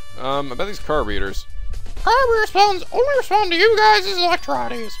 About these carburetors. Carburetor only respond to you guys' Electro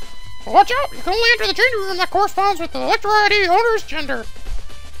IDs. But watch out, you can only enter the changing room that corresponds with the Electro ID owner's gender.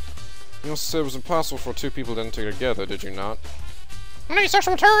 You also said it was impossible for two people to enter together, did you not? Any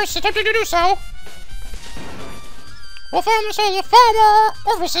sexual terrorists attempting to do so will find themselves with far more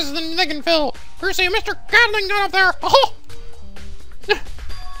orifices than they can fill. You see Mr. Gatling gun up there. Oh!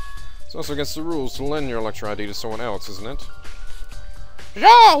 It's also against the rules to lend your Electro ID to someone else, isn't it?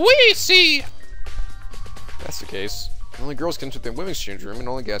 Ja, we see. If that's the case, only girls can enter the women's change room and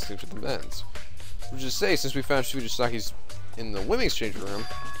only guys can enter the men's. Which is to say, since we found Fujisaki's in the women's change room,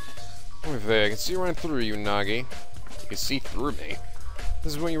 I can see right through you, Nagi. You can see through me.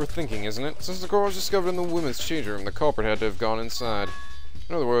 This is what you were thinking, isn't it? Since the girl was discovered in the women's change room, the culprit had to have gone inside.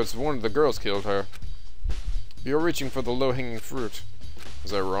 In other words, one of the girls killed her. You're reaching for the low-hanging fruit.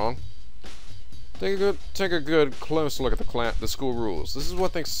 Is that wrong? Take a good close look at the school rules. This is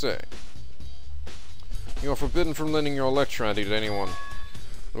what they say. You are forbidden from lending your Electro ID to anyone.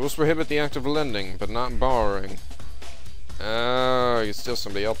 The rules prohibit the act of lending, but not borrowing. Oh, you steal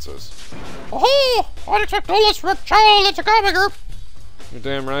somebody else's. Oh, I'd expect all this from a child in the comic group. You're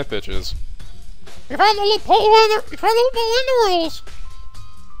damn right, bitches. You found the loophole in the rules.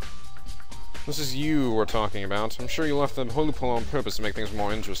 This is you we're talking about. I'm sure you left the loophole on purpose to make things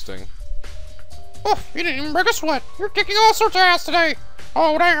more interesting. Oh, you didn't even break a sweat. You're kicking all sorts of ass today.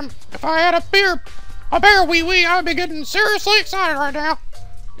 Oh, damn. If I had a bear wee-wee, I would be getting seriously excited right now.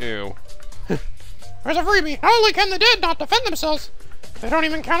 Ew. There's a freebie. Not only can the dead not defend themselves, they don't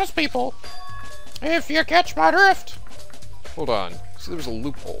even count as people. If you catch my drift. Hold on. See, there was a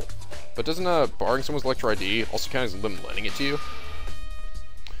loophole. But doesn't borrowing someone's Electro ID also count as them lending it to you?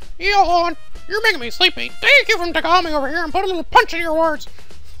 Johan, you're making me sleepy. Thank you from Takami over here and put a little punch in your words.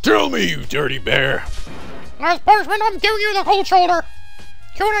 Tell me, you dirty bear. As punishment, I'm giving you the cold shoulder.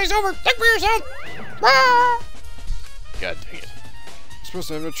 Q&A's over. Think for yourself. Ah! God dang it. I'm supposed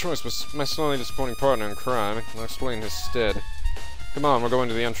to have no choice but my slowly disappointing partner in crime. I'll explain instead. Come on, we're going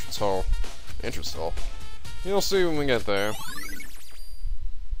to the entrance hall. Entrance hall? You'll see when we get there.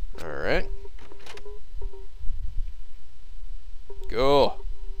 Alright. Go.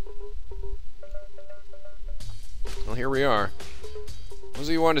 Well, here we are. What was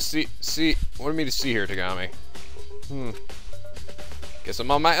it you wanted me to see here, Takami? Guess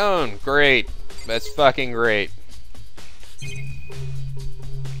I'm on my own. Great. That's fucking great.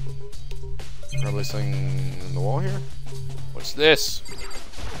 Probably something in the wall here? What's this? There's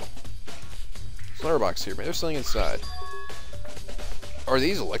a letterbox here, man. There's something inside. Are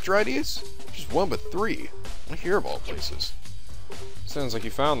these Electro IDs? Just one, but three. I hear of all places. Sounds like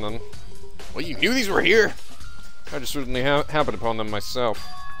you found them. Well, you knew these were here! I just certainly happened upon them myself.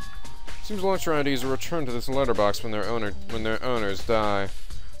 Seems Electro IDs are returned to this letterbox when their owners die.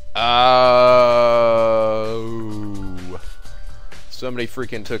 Oh. Somebody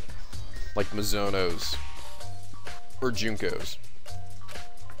freaking took, like, Mizuno's. Or Junkos.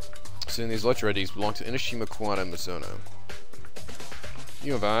 So these Electro IDs belong to Inashima, Kuwata, and Mizuno.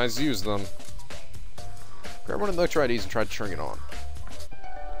 You have eyes, use them. Grab one of the Electro IDs and try to turn it on.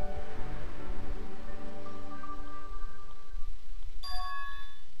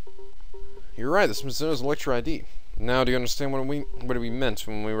 You're right, this is Mizuno's Electro ID. Now, do you understand what we meant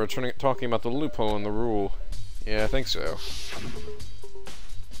when we were talking about the loophole in the rule? Yeah, I think so.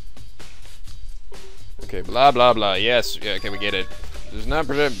 Okay, blah blah blah. Yes, yeah, okay, we get it. Does not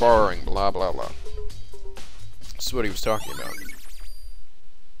prevent borrowing, blah blah blah. This is what he was talking about.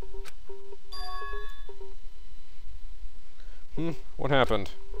 What happened?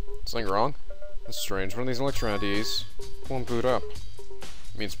 Something wrong? That's strange. One of these Electro IDs won't boot up.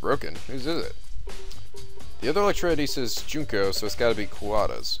 I mean, it's broken. Whose is it? The other Electro ID says Junko, so it's gotta be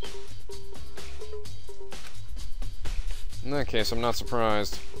Kuwata's. In that case, I'm not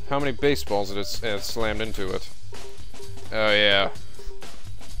surprised. How many baseballs did it slammed into it? Oh, yeah.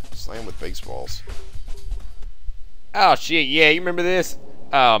 Slammed with baseballs. Oh shit, yeah, you remember this?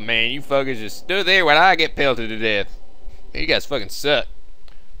 Oh man, you fuckers just stood there while I get pelted to death. You guys fucking suck.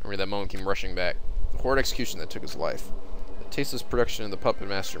 Remember that moment came rushing back. The horrid execution that took his life. The tasteless production the puppet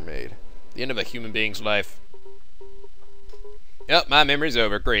master made. The end of a human being's life. Yep, my memory's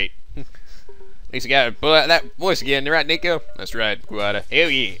over. Great. At least I gotta pull out that voice again, right, Nico? That's right, Kuwata. Hell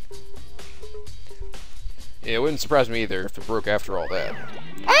yeah. Yeah, it wouldn't surprise me either if it broke after all that.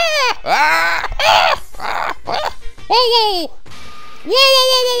 Ah! Ah! Ah! Ah! Ah! Whoa! Whoa! Whoa!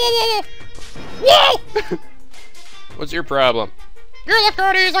 Whoa! Whoa! Whoa! Whoa! What's your problem? Your Electro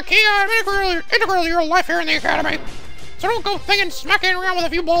ID is a key integral to your life here in the Academy. So don't go thinking smacking around with a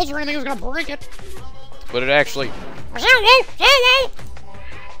few balls or anything is gonna break it. But it actually... I said it won't! Say it won't!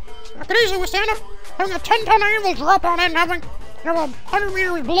 I could easily withstand it. Having a 10-ton anvil drop on it and having 100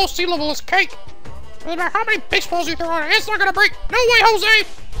 meters below sea level is cake. No matter how many baseballs you throw on it, it's not gonna break. No way, Jose!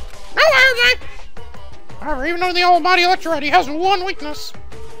 No way, Jose! However, even though the almighty Electro ID has one weakness.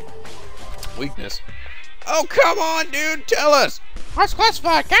 Weakness? Oh, come on, dude! Tell us! That's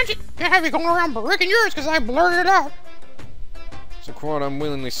classified, can't you? Can't have you going around breaking yours because I blurted it out. So Quad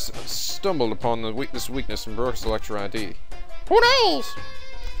unwillingly stumbled upon this weakness and broke his Electro ID. Who knows?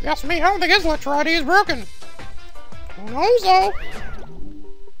 If you ask me, I don't think his Electro ID is broken. Who knows, though?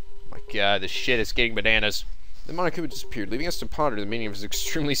 My god, this shit is getting bananas. Then NicoB disappeared, leaving us to ponder the meaning of his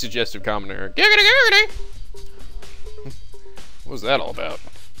extremely suggestive commentary. Giggity giggity! What was that all about?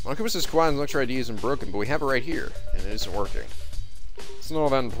 NicoB says Quad's Electro ID isn't broken, but we have it right here, and it isn't working. It's not all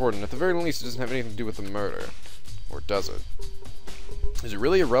that important. At the very least, it doesn't have anything to do with the murder. Or does it? Is it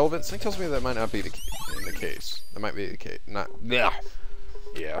really irrelevant? Something tells me that might not be the case. That might be the case. Not. Yeah.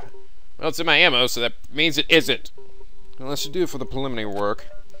 Yeah. Well, it's in my ammo, so that means it isn't. Well, that should do it for the preliminary work.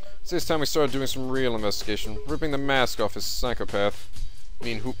 It's this time we started doing some real investigation. Ripping the mask off his psychopath. I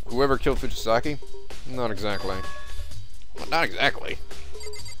mean, whoever killed Fujisaki? Not exactly. Well, not exactly.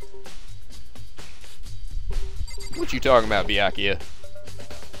 What you talking about, Byakuya?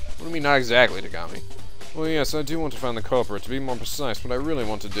 What do you mean, not exactly, Tagami? Well, yes, I do want to find the culprit. To be more precise, what I really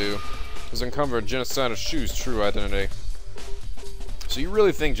want to do is uncover Genocidal Shu's true identity. So you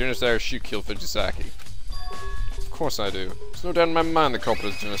really think Genocidal Shu killed Fujisaki? Of course I do. There's no doubt in my mind the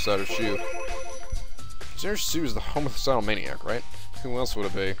culprit is Genocidal Shu. Genocidal Shu is the homicidal maniac, right? Who else would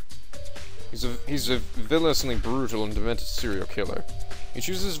it be? He's a villainously brutal and demented serial killer. He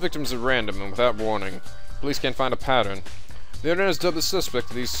chooses his victims at random and without warning. Police can't find a pattern. The internet has dubbed the suspect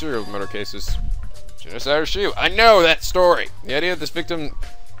of these serial murder cases Genocidal Shu. I know that story. The idea of this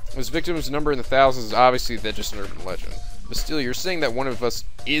victim's number in the thousands is obviously just an urban legend. But still, you're saying that one of us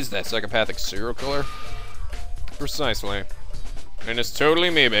is that psychopathic serial killer? Precisely. And it's totally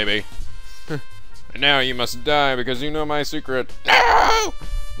me, baby. And now you must die because you know my secret. No!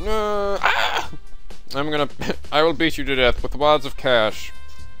 No! Ah! I will beat you to death with wads of cash.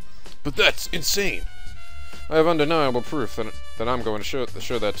 But that's insane. I have undeniable proof that I'm going to show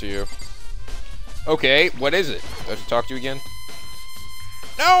that to you. Okay, what is it? Do I have to talk to you again?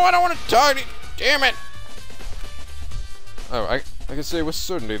 No, I don't want to talk to you. Damn it. Oh, I can say with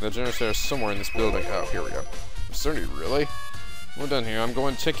certainty that Genocidal is somewhere in this building. Oh, here we go. With certainty, really? We're done here. I'm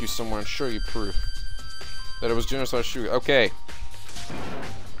going to take you somewhere and show you proof that it was Genocidal Shu. Okay.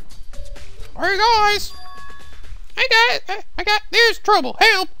 Hey guys! There's trouble.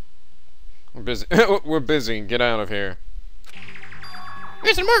 Help! We're busy. We're busy. Get out of here.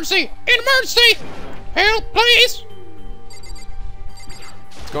 It's an emergency! An emergency! Help, please!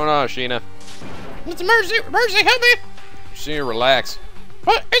 What's going on, Sheena? It's an emergency! Emergency, help me! Sheena, relax.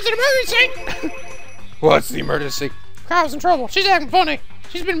 What? It's an emergency! What's the emergency? Kyle's in trouble. She's acting funny.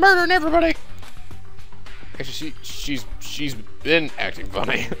 She's been murdering everybody. Actually, she's been acting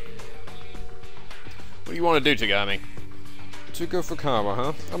funny. What do you want to do, Tagami? To go for Kawa,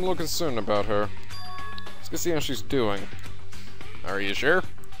 huh? I'm a little concerned about her. Let's go see how she's doing. Are you sure?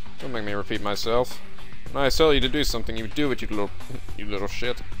 Don't make me repeat myself. When I tell you to do something, you do it, you little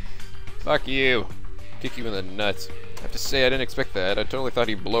shit. Fuck you. Kick you in the nuts. I have to say, I didn't expect that. I totally thought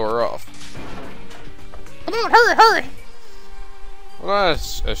he'd blow her off. Come on, hurry! Well,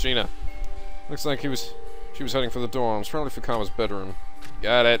 Sheena. Looks like she was heading for the dorms, probably for Kama's bedroom.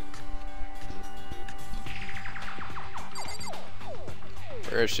 Got it.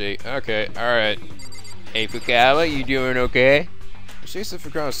 Where is she? Okay, alright. Hey, Fukawa, you doing okay? She said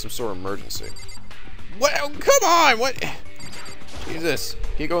Fukawa's some sort of emergency. What? Oh, come on! What? Jesus.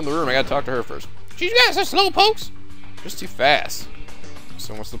 Can't go in the room. I gotta talk to her first. She's got some slow pokes. Just too fast.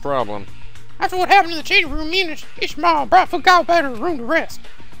 So what's the problem? After what happened in the changing room, me and Ishmael brought Fukawa back to her room to rest.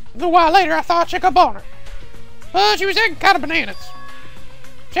 A little while later, I thought I'd check up on her. But she was acting kind of bananas.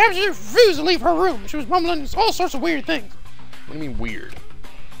 She absolutely refused to leave her room. She was mumbling all sorts of weird things. What do you mean weird?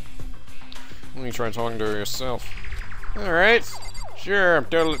 Why don't you try talking to her yourself? Alright. Sure, I'm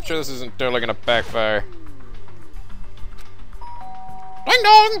totally sure this isn't totally gonna backfire. Ding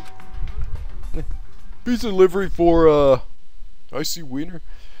dong! Pizza delivery for, Icy Wiener?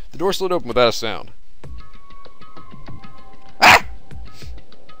 The door slid open without a sound. Ah!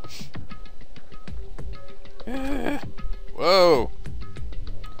 Whoa!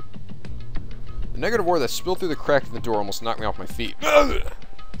 The negative word that spilled through the crack in the door almost knocked me off my feet.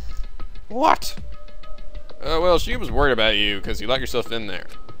 What? Well, she was worried about you because you let yourself in there.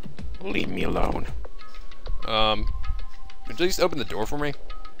 Leave me alone. Would you please open the door for me?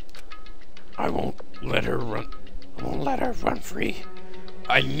 I won't let her run. I won't let her run free.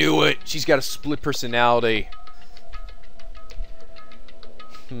 I knew it! She's got a split personality.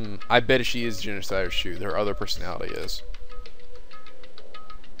 I bet she is Genocidal Shu. Her other personality is.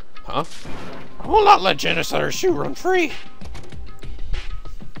 Huh? I will not let Genocidal Shu run free.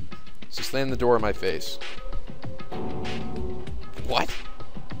 She slammed the door in my face. What?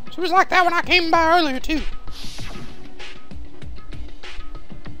 She was like that when I came by earlier, too.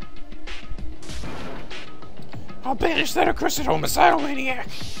 I'll banish that accursed homicidal maniac.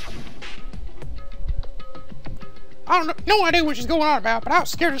 I don't know, no idea what she's going on about, but I was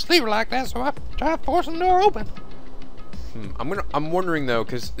scared to sleep her like that, so I tried forcing the door open. I'm wondering though,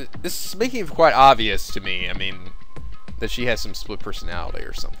 because this is making it quite obvious to me. I mean, that she has some split personality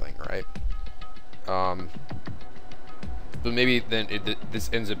or something, right? But maybe then this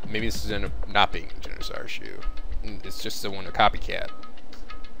ends up not being Genocidal Shu. it's just someone a copycat.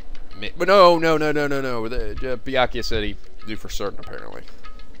 But no. Byakuya said he knew for certain, apparently.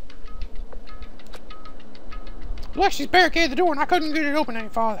 Like she's barricaded the door and I couldn't get it open any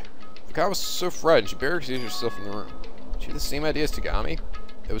farther. The guy was so frightened, she barricaded herself in the room. She had the same idea as Tagami.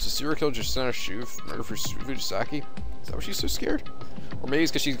 It was a serial killer just sent a shoe murder for Fujisaki. Is that why she's so scared? Or maybe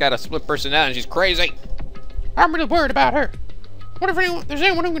it's because she's got a split personality and she's crazy. I'm really worried about her. What if there's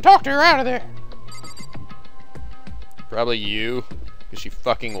anyone who can talk to her out of there? Probably you, because she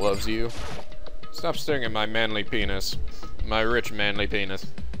fucking loves you. Stop staring at my manly penis. My rich manly penis.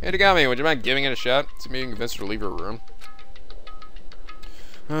 Hey Tagami, would you mind giving it a shot? See me convince her to leave her room.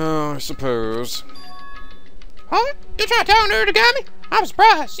 Oh, I suppose. Huh? You try talking to her, Tagami? I'm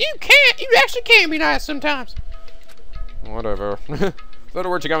surprised. You actually can be nice sometimes. Whatever. Without a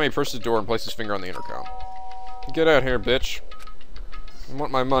word, Tagami approached the door and placed his finger on the intercom. Get out here, bitch. I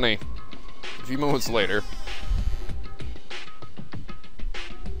want my money. A few moments later.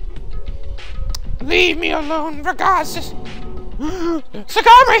 Leave me alone, for God's sake.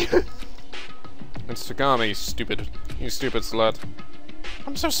 Sagami! It's Tagami, you stupid slut.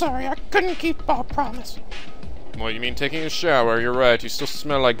 I'm so sorry, I couldn't keep our promise. What, you mean taking a shower? You're right, you still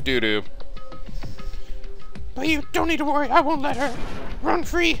smell like doo-doo. But you don't need to worry, I won't let her run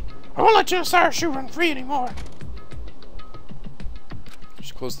free. I won't let Chunsoft shoe run free anymore.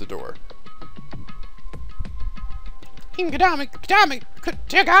 She closed the door. Even Tagami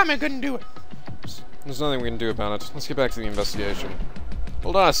couldn't do it. There's nothing we can do about it. Let's get back to the investigation.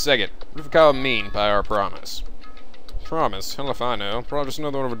 Hold on a second. What did Fukawa mean by our promise? Promise? Hell if I know. Probably just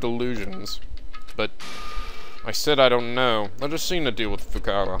another one of her delusions. But I said I don't know. I just seen to deal with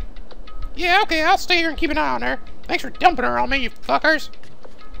Fukawa. Yeah, okay, I'll stay here and keep an eye on her. Thanks for dumping her on me, you fuckers.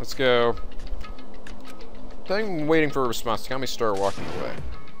 Let's go. Without even waiting for a response, Tagami started walking away.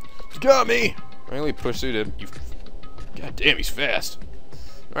 Tagami! Finally pursued him. God damn, he's fast.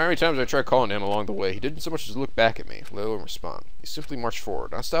 How many times I tried calling him along the way, he didn't so much as look back at me, let alone respond. He simply marched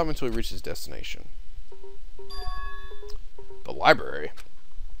forward, not stopping until he reached his destination. The library?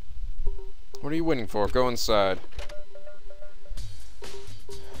 What are you waiting for? Go inside.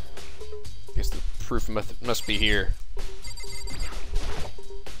 Guess the proof must be here.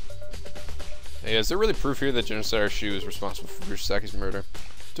 Hey, is there really proof here that Genocide Shu is responsible for Fujisaki's murder?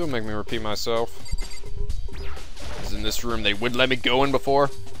 Don't make me repeat myself. Is in this room they wouldn't let me go in before?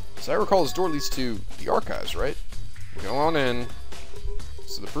 As I recall, this door leads to the archives, right? Go on in.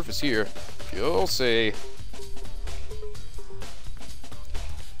 So the proof is here. You'll see.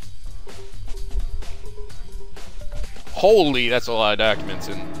 Holy, that's a lot of documents,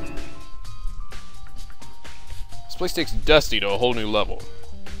 and this place takes Dusty to a whole new level.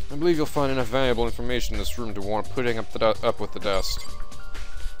 I believe you'll find enough valuable information in this room to warrant putting up with the dust.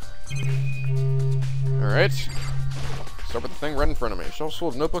 Alright. Start with the thing right in front of me. Shelves full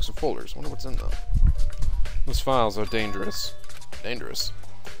of notebooks and folders. Wonder what's in them. Those files are dangerous. Dangerous?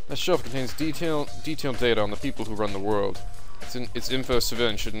 That shelf contains detailed data on the people who run the world. Its info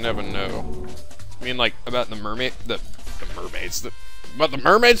civilians should never know. You mean like about the mermaid? The mermaids? About the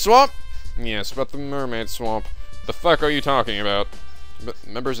mermaid swamp? Yes, about the mermaid swamp. What the fuck are you talking about?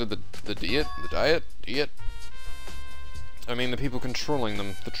 Members of the Diet? The Diet? I mean the people controlling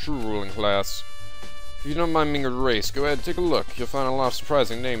them, the true ruling class. If you don't mind being a race, go ahead and take a look. You'll find a lot of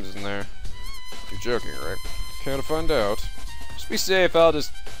surprising names in there. You're joking, right? Care to find out? Just be safe, I'll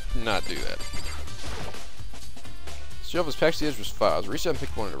just not do that. The shelf is packed to the edge with files. Reach out and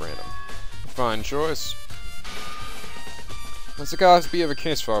pick one at random. Fine choice. That's a copy of a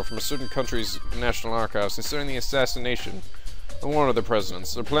case file from a certain country's national archives concerning the assassination of one of the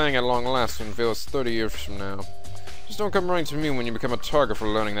presidents. They're planning at long last to unveil us 30 years from now. Just don't come running to me when you become a target for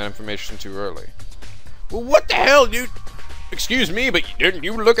learning that information too early. Well, what the hell, dude? Excuse me, but didn't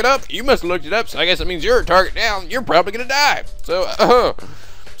you look it up? You must have looked it up, so I guess it means you're a target now, and you're probably gonna die. So,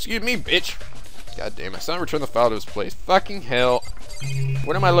 excuse me, bitch. God damn, I still haven't returned the file to its place. Fucking hell.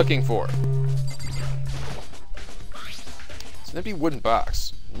 What am I looking for? It's an empty wooden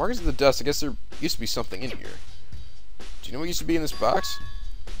box. Markings of the dust, I guess there used to be something in here. Do you know what used to be in this box?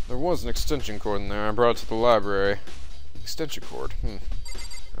 There was an extension cord in there. I brought it to the library. Extension cord.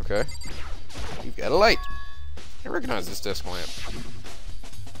 Okay. You've got a light. I recognize this desk lamp.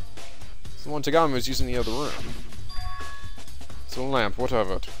 It's the one Tagami was using in the other room. It's a lamp, what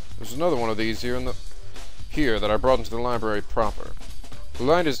of it? There's another one of these here that I brought into the library proper. The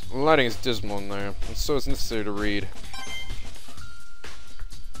lighting is dismal in there, and so it's necessary to read.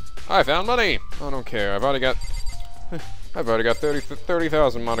 I found money! I don't care. I've already got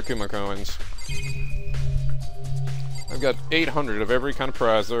 30,000 Monokuma coins. I've got 800 of every kind of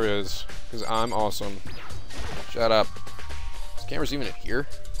prize there is, because I'm awesome. Shut up. Is cameras even in here?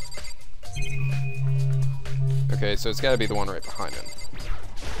 Okay, so it's gotta be the one right behind him.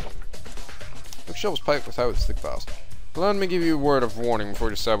 Bookshelves piped with out thick files. Let me give you a word of warning before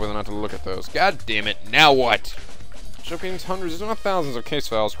you decide whether or not to look at those. God damn it, now what? Shelf contains hundreds, if not thousands, of case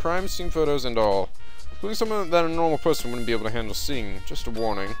files, crime scene photos, and all. Including something that a normal person wouldn't be able to handle seeing. Just a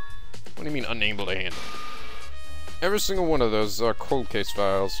warning. What do you mean unable to handle? Every single one of those are cold case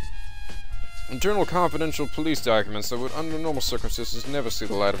files. Internal confidential police documents that would, under normal circumstances, never see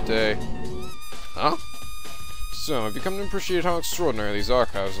the light of day. Huh? So, have you come to appreciate how extraordinary these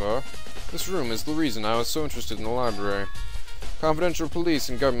archives are? This room is the reason I was so interested in the library. Confidential police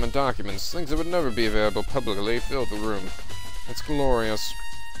and government documents, things that would never be available publicly, fill the room. It's glorious.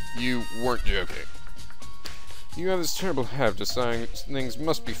 You weren't joking. You have this terrible habit of saying things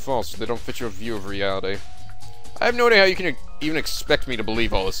must be false so they don't fit your view of reality. I have no idea how you can even expect me to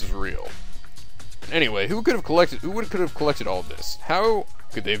believe all this is real. Anyway, who could have collected all of this? How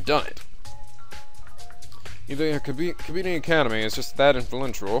could they have done it? Either your competing academy is just that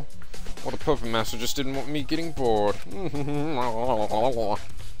influential, or the puppet master just didn't want me getting bored. I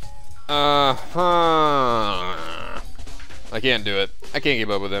can't do it. I can't keep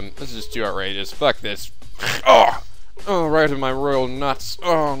up with him. This is just too outrageous. Fuck this. Oh, right in my royal nuts.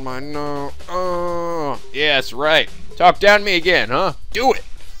 Oh, my no. Oh. Yes, right. Talk down to me again, huh? Do it.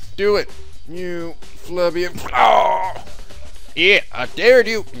 Do it. You flabby. Oh. Yeah, I dared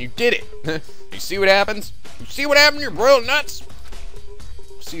you, and you did it. You see what happens? You see what happened to your royal nuts?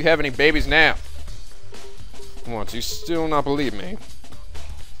 See you have any babies now. What, do you still not believe me?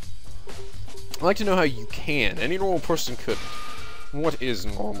 I'd like to know how you can. Any normal person couldn't. What is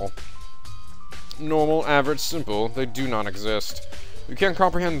normal? Normal, average, simple, they do not exist. You can't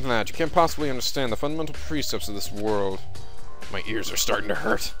comprehend that. You can't possibly understand the fundamental precepts of this world. My ears are starting to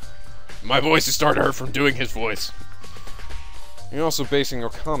hurt. My voice is starting to hurt from doing his voice. You're also basing your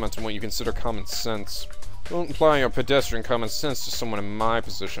comment on what you consider common sense. Don't apply your pedestrian common sense to someone in my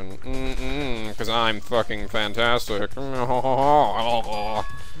position. Because I'm fucking fantastic. The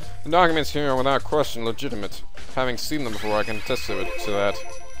documents here are without question legitimate. Having seen them before, I can attest to that.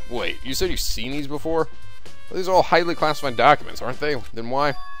 Wait, you said you've seen these before? Well, these are all highly classified documents, aren't they? Then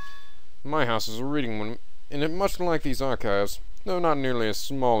why? My house is a reading one, and it much like these archives, though not nearly as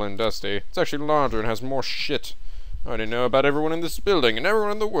small and dusty. It's actually larger and has more shit. I already know about everyone in this building and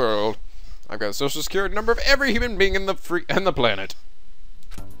everyone in the world. I've got the social security number of every human being in the planet.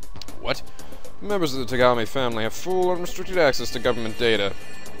 What? Members of the Tagami family have full unrestricted access to government data.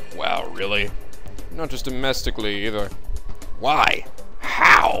 Wow, really? Not just domestically, either. Why?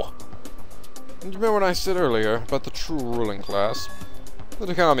 How? And you remember what I said earlier about the true ruling class? The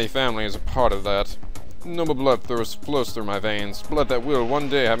Tagami family is a part of that. Noble blood flows through my veins, blood that will one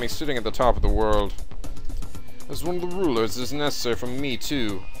day have me sitting at the top of the world. As one of the rulers, it is necessary for me,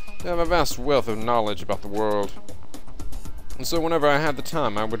 too, to have a vast wealth of knowledge about the world. And so whenever I had the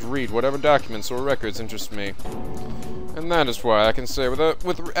time, I would read whatever documents or records interest me. And that is why I can say with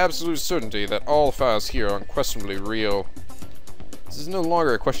absolute certainty that all files here are unquestionably real. This is no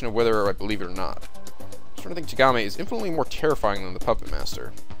longer a question of whether I believe it or not. I sort of think Tagami is infinitely more terrifying than the Puppet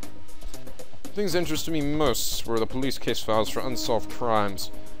Master. The things that interested me most were the police case files for unsolved crimes.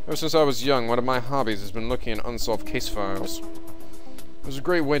 Ever since I was young, one of my hobbies has been looking at unsolved case files. It was a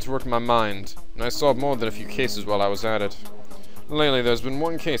great way to work my mind, and I solved more than a few cases while I was at it. Lately, there's been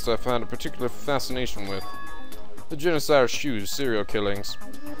one case I found a particular fascination with. The genocide of Shu's serial killings.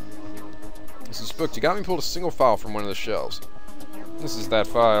 As he spoke, Tagami pulled a single file from one of the shelves. This is that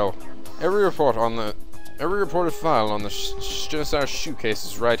file. Every reported file on the genocide of Shu case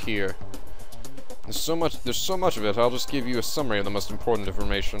is right here. There's so much of it, I'll just give you a summary of the most important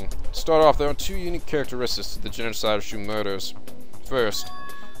information. To start off, there are two unique characteristics to the genocide of Shu murders. First,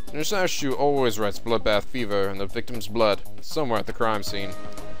 genocide of Shu always writes bloodbath fever and the victim's blood somewhere at the crime scene.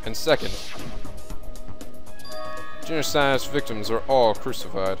 And second, genocide's victims are all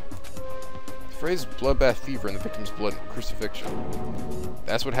crucified. The phrase bloodbath fever and the victim's blood and crucifixion.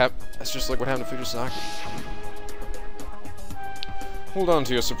 That's just like what happened to Fujisaki. Hold on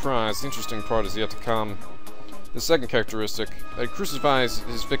to your surprise, the interesting part is yet to come. The second characteristic, that he crucifies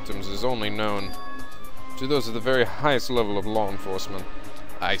his victims, is only known to those at the very highest level of law enforcement.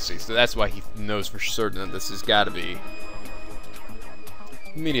 I see, so that's why he knows for certain that this has got to be.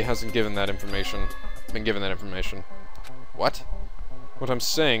 The media hasn't been given that information. What? What I'm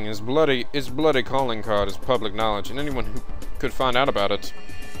saying is bloody calling card is public knowledge, and anyone who could find out about it.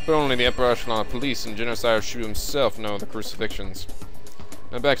 But only the upper echelon of police and genocide Shu himself know the crucifixions.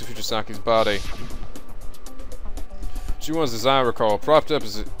 Now back to Fujisaki's body. She was, as I recall, propped up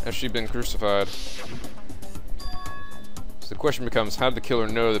as she'd been crucified. the question becomes, how did the killer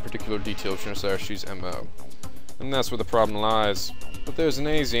know the particular detail of Shinosawa Shu's MO? And that's where the problem lies. But there's an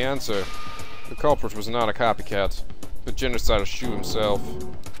easy answer. The culprit was not a copycat, but Genocidal Shu himself.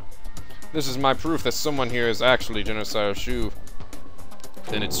 This is my proof that someone here is actually Genocidal Shu.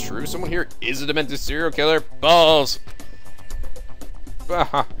 Then it's true, someone here is a demented serial killer? Balls!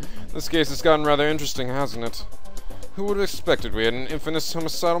 Bah, this case has gotten rather interesting, hasn't it? Who would have expected we had an infamous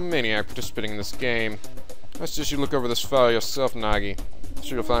homicidal maniac participating in this game? I suggest you look over this file yourself, Nagi. I'm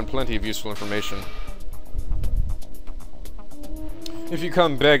sure you'll find plenty of useful information. If you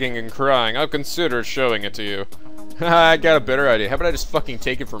come begging and crying, I'll consider showing it to you. I got a better idea. How about I just fucking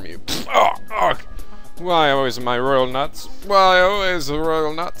take it from you? Why always am I royal nuts? Why always the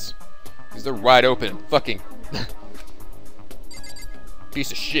royal nuts? Because they're wide open. Fucking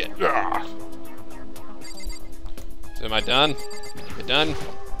piece of shit. So am I done? You done?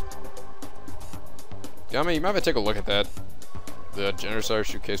 Yami, you might have to take a look at that. The Genocidal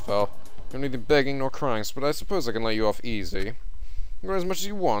Shu case file. No need the begging nor crying, but I suppose I can let you off easy. Go as much as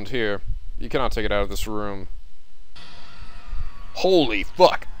you want here. You cannot take it out of this room. Holy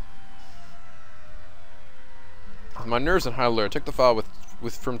fuck! With my nerves on high alert, I took the file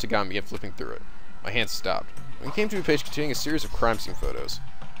from Tagami and began flipping through it. My hands stopped. When it came to a page containing a series of crime scene photos.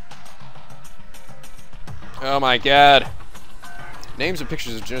 Oh my god! Names and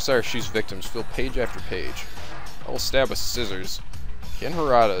pictures of Genocidal Shu's victims fill page after page. All stabbed with scissors. Ken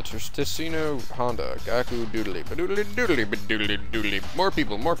Harada, Tessino Honda, Gaku Doodly, Badoodly Doodly, Badoodly Doodly. More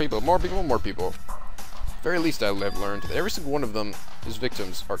people, more people, more people, more people. At the very least, I have learned that every single one of them, his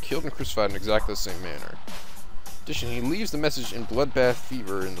victims, are killed and crucified in exactly the same manner. In addition, he leaves the message in bloodbath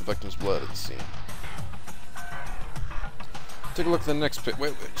fever in the victim's blood at the scene. Take a look at the next pic.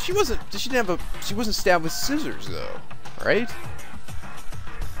 Wait, she wasn't. She wasn't stabbed with scissors though, right?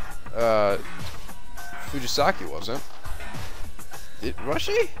 Fujisaki wasn't. Was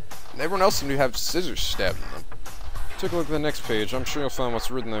she? Everyone else seemed to have scissors stabbed in them. Take a look at the next page. I'm sure you'll find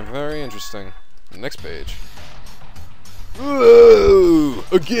what's written there very interesting. The next page. Whoa!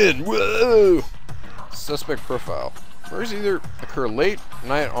 Again, whoa! Suspect profile. Murders either occur late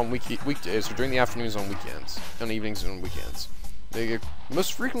night on weekdays or during the afternoons on weekends, on evenings and on weekends. They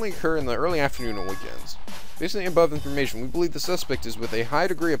most frequently occur in the early afternoon on weekends. Based on the above information, we believe the suspect is with a high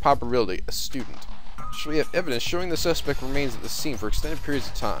degree of probability a student. We have evidence showing the suspect remains at the scene for extended periods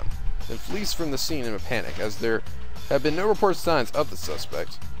of time, then flees from the scene in a panic, as there have been no reported signs of the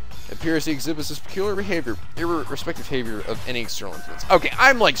suspect. It appears he exhibits this peculiar behavior, irrespective behavior of any external influence. Okay,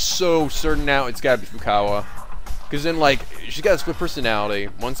 I'm like so certain now it's gotta be Fukawa. Because then, like, she's got a split personality.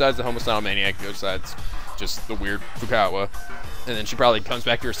 One side's the homicidal maniac, the other side's just the weird Fukawa. And then she probably comes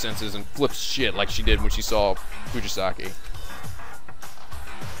back to her senses and flips shit like she did when she saw Fujisaki.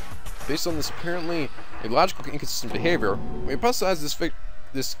 Based on this apparently illogical, inconsistent behavior, we hypothesize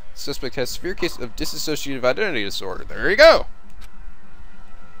this suspect has a severe case of dissociative identity disorder. There you go!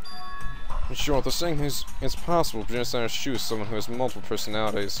 I'm sure what they're saying is it's possible Genocidal Shu is someone who has multiple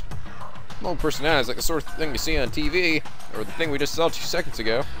personalities. Multiple personalities, like the sort of thing you see on TV, or the thing we just saw 2 seconds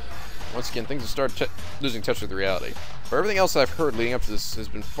ago. Once again, things have started losing touch with reality. But everything else I've heard leading up to this has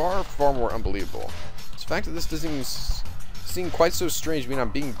been far, far more unbelievable. The fact that this doesn't even seem quite so strange mean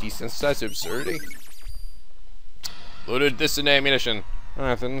I'm being desensitized to absurdity. Loaded this in ammunition.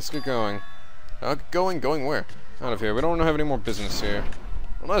 Alright then, let's get going. Going where? Out of here. We don't have any more business here.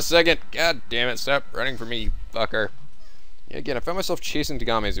 Hold on a second. God damn it, stop running from me, you fucker. Yeah, again, I found myself chasing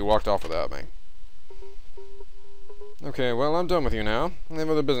Tagami as he walked off without me. Okay, well, I'm done with you now. I have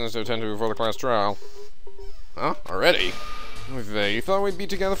other business to attend to before the class trial. Huh? Already? You thought we'd be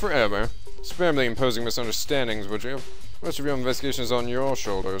together forever? Spare me the imposing misunderstandings, would you? Most of your investigation is on your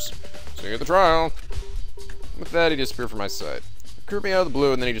shoulders. See you at the trial. With that, he disappeared from my sight. He occurred me out of the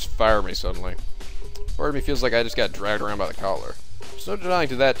blue, and then he just fired me suddenly. Part of me feels like I just got dragged around by the collar. There's no denying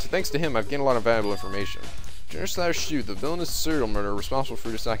to that. Thanks to him, I've gained a lot of valuable information. Genocidal Shu, the villainous serial murderer responsible for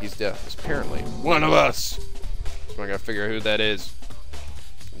Fujisaki's death, is apparently one of us. So I gotta figure out who that is.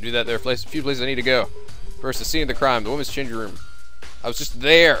 To do that, there are a few places I need to go. First, the scene of the crime, the women's changing room. I was just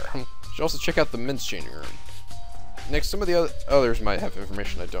there. Should also check out the men's changing room. Next, some of the others might have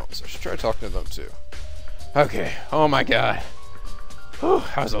information I don't, so I should try talking to them too. Okay. Oh my god. Whew,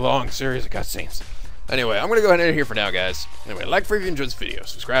 that was a long series of cutscenes. Anyway, I'm gonna go ahead and end it here for now, guys. Anyway, like if you enjoyed this video,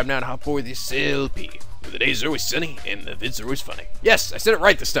 subscribe now to hop for this LP. Where the days are always sunny and the vids are always funny. Yes, I said it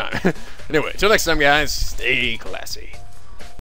right this time. Anyway, till next time, guys, stay classy.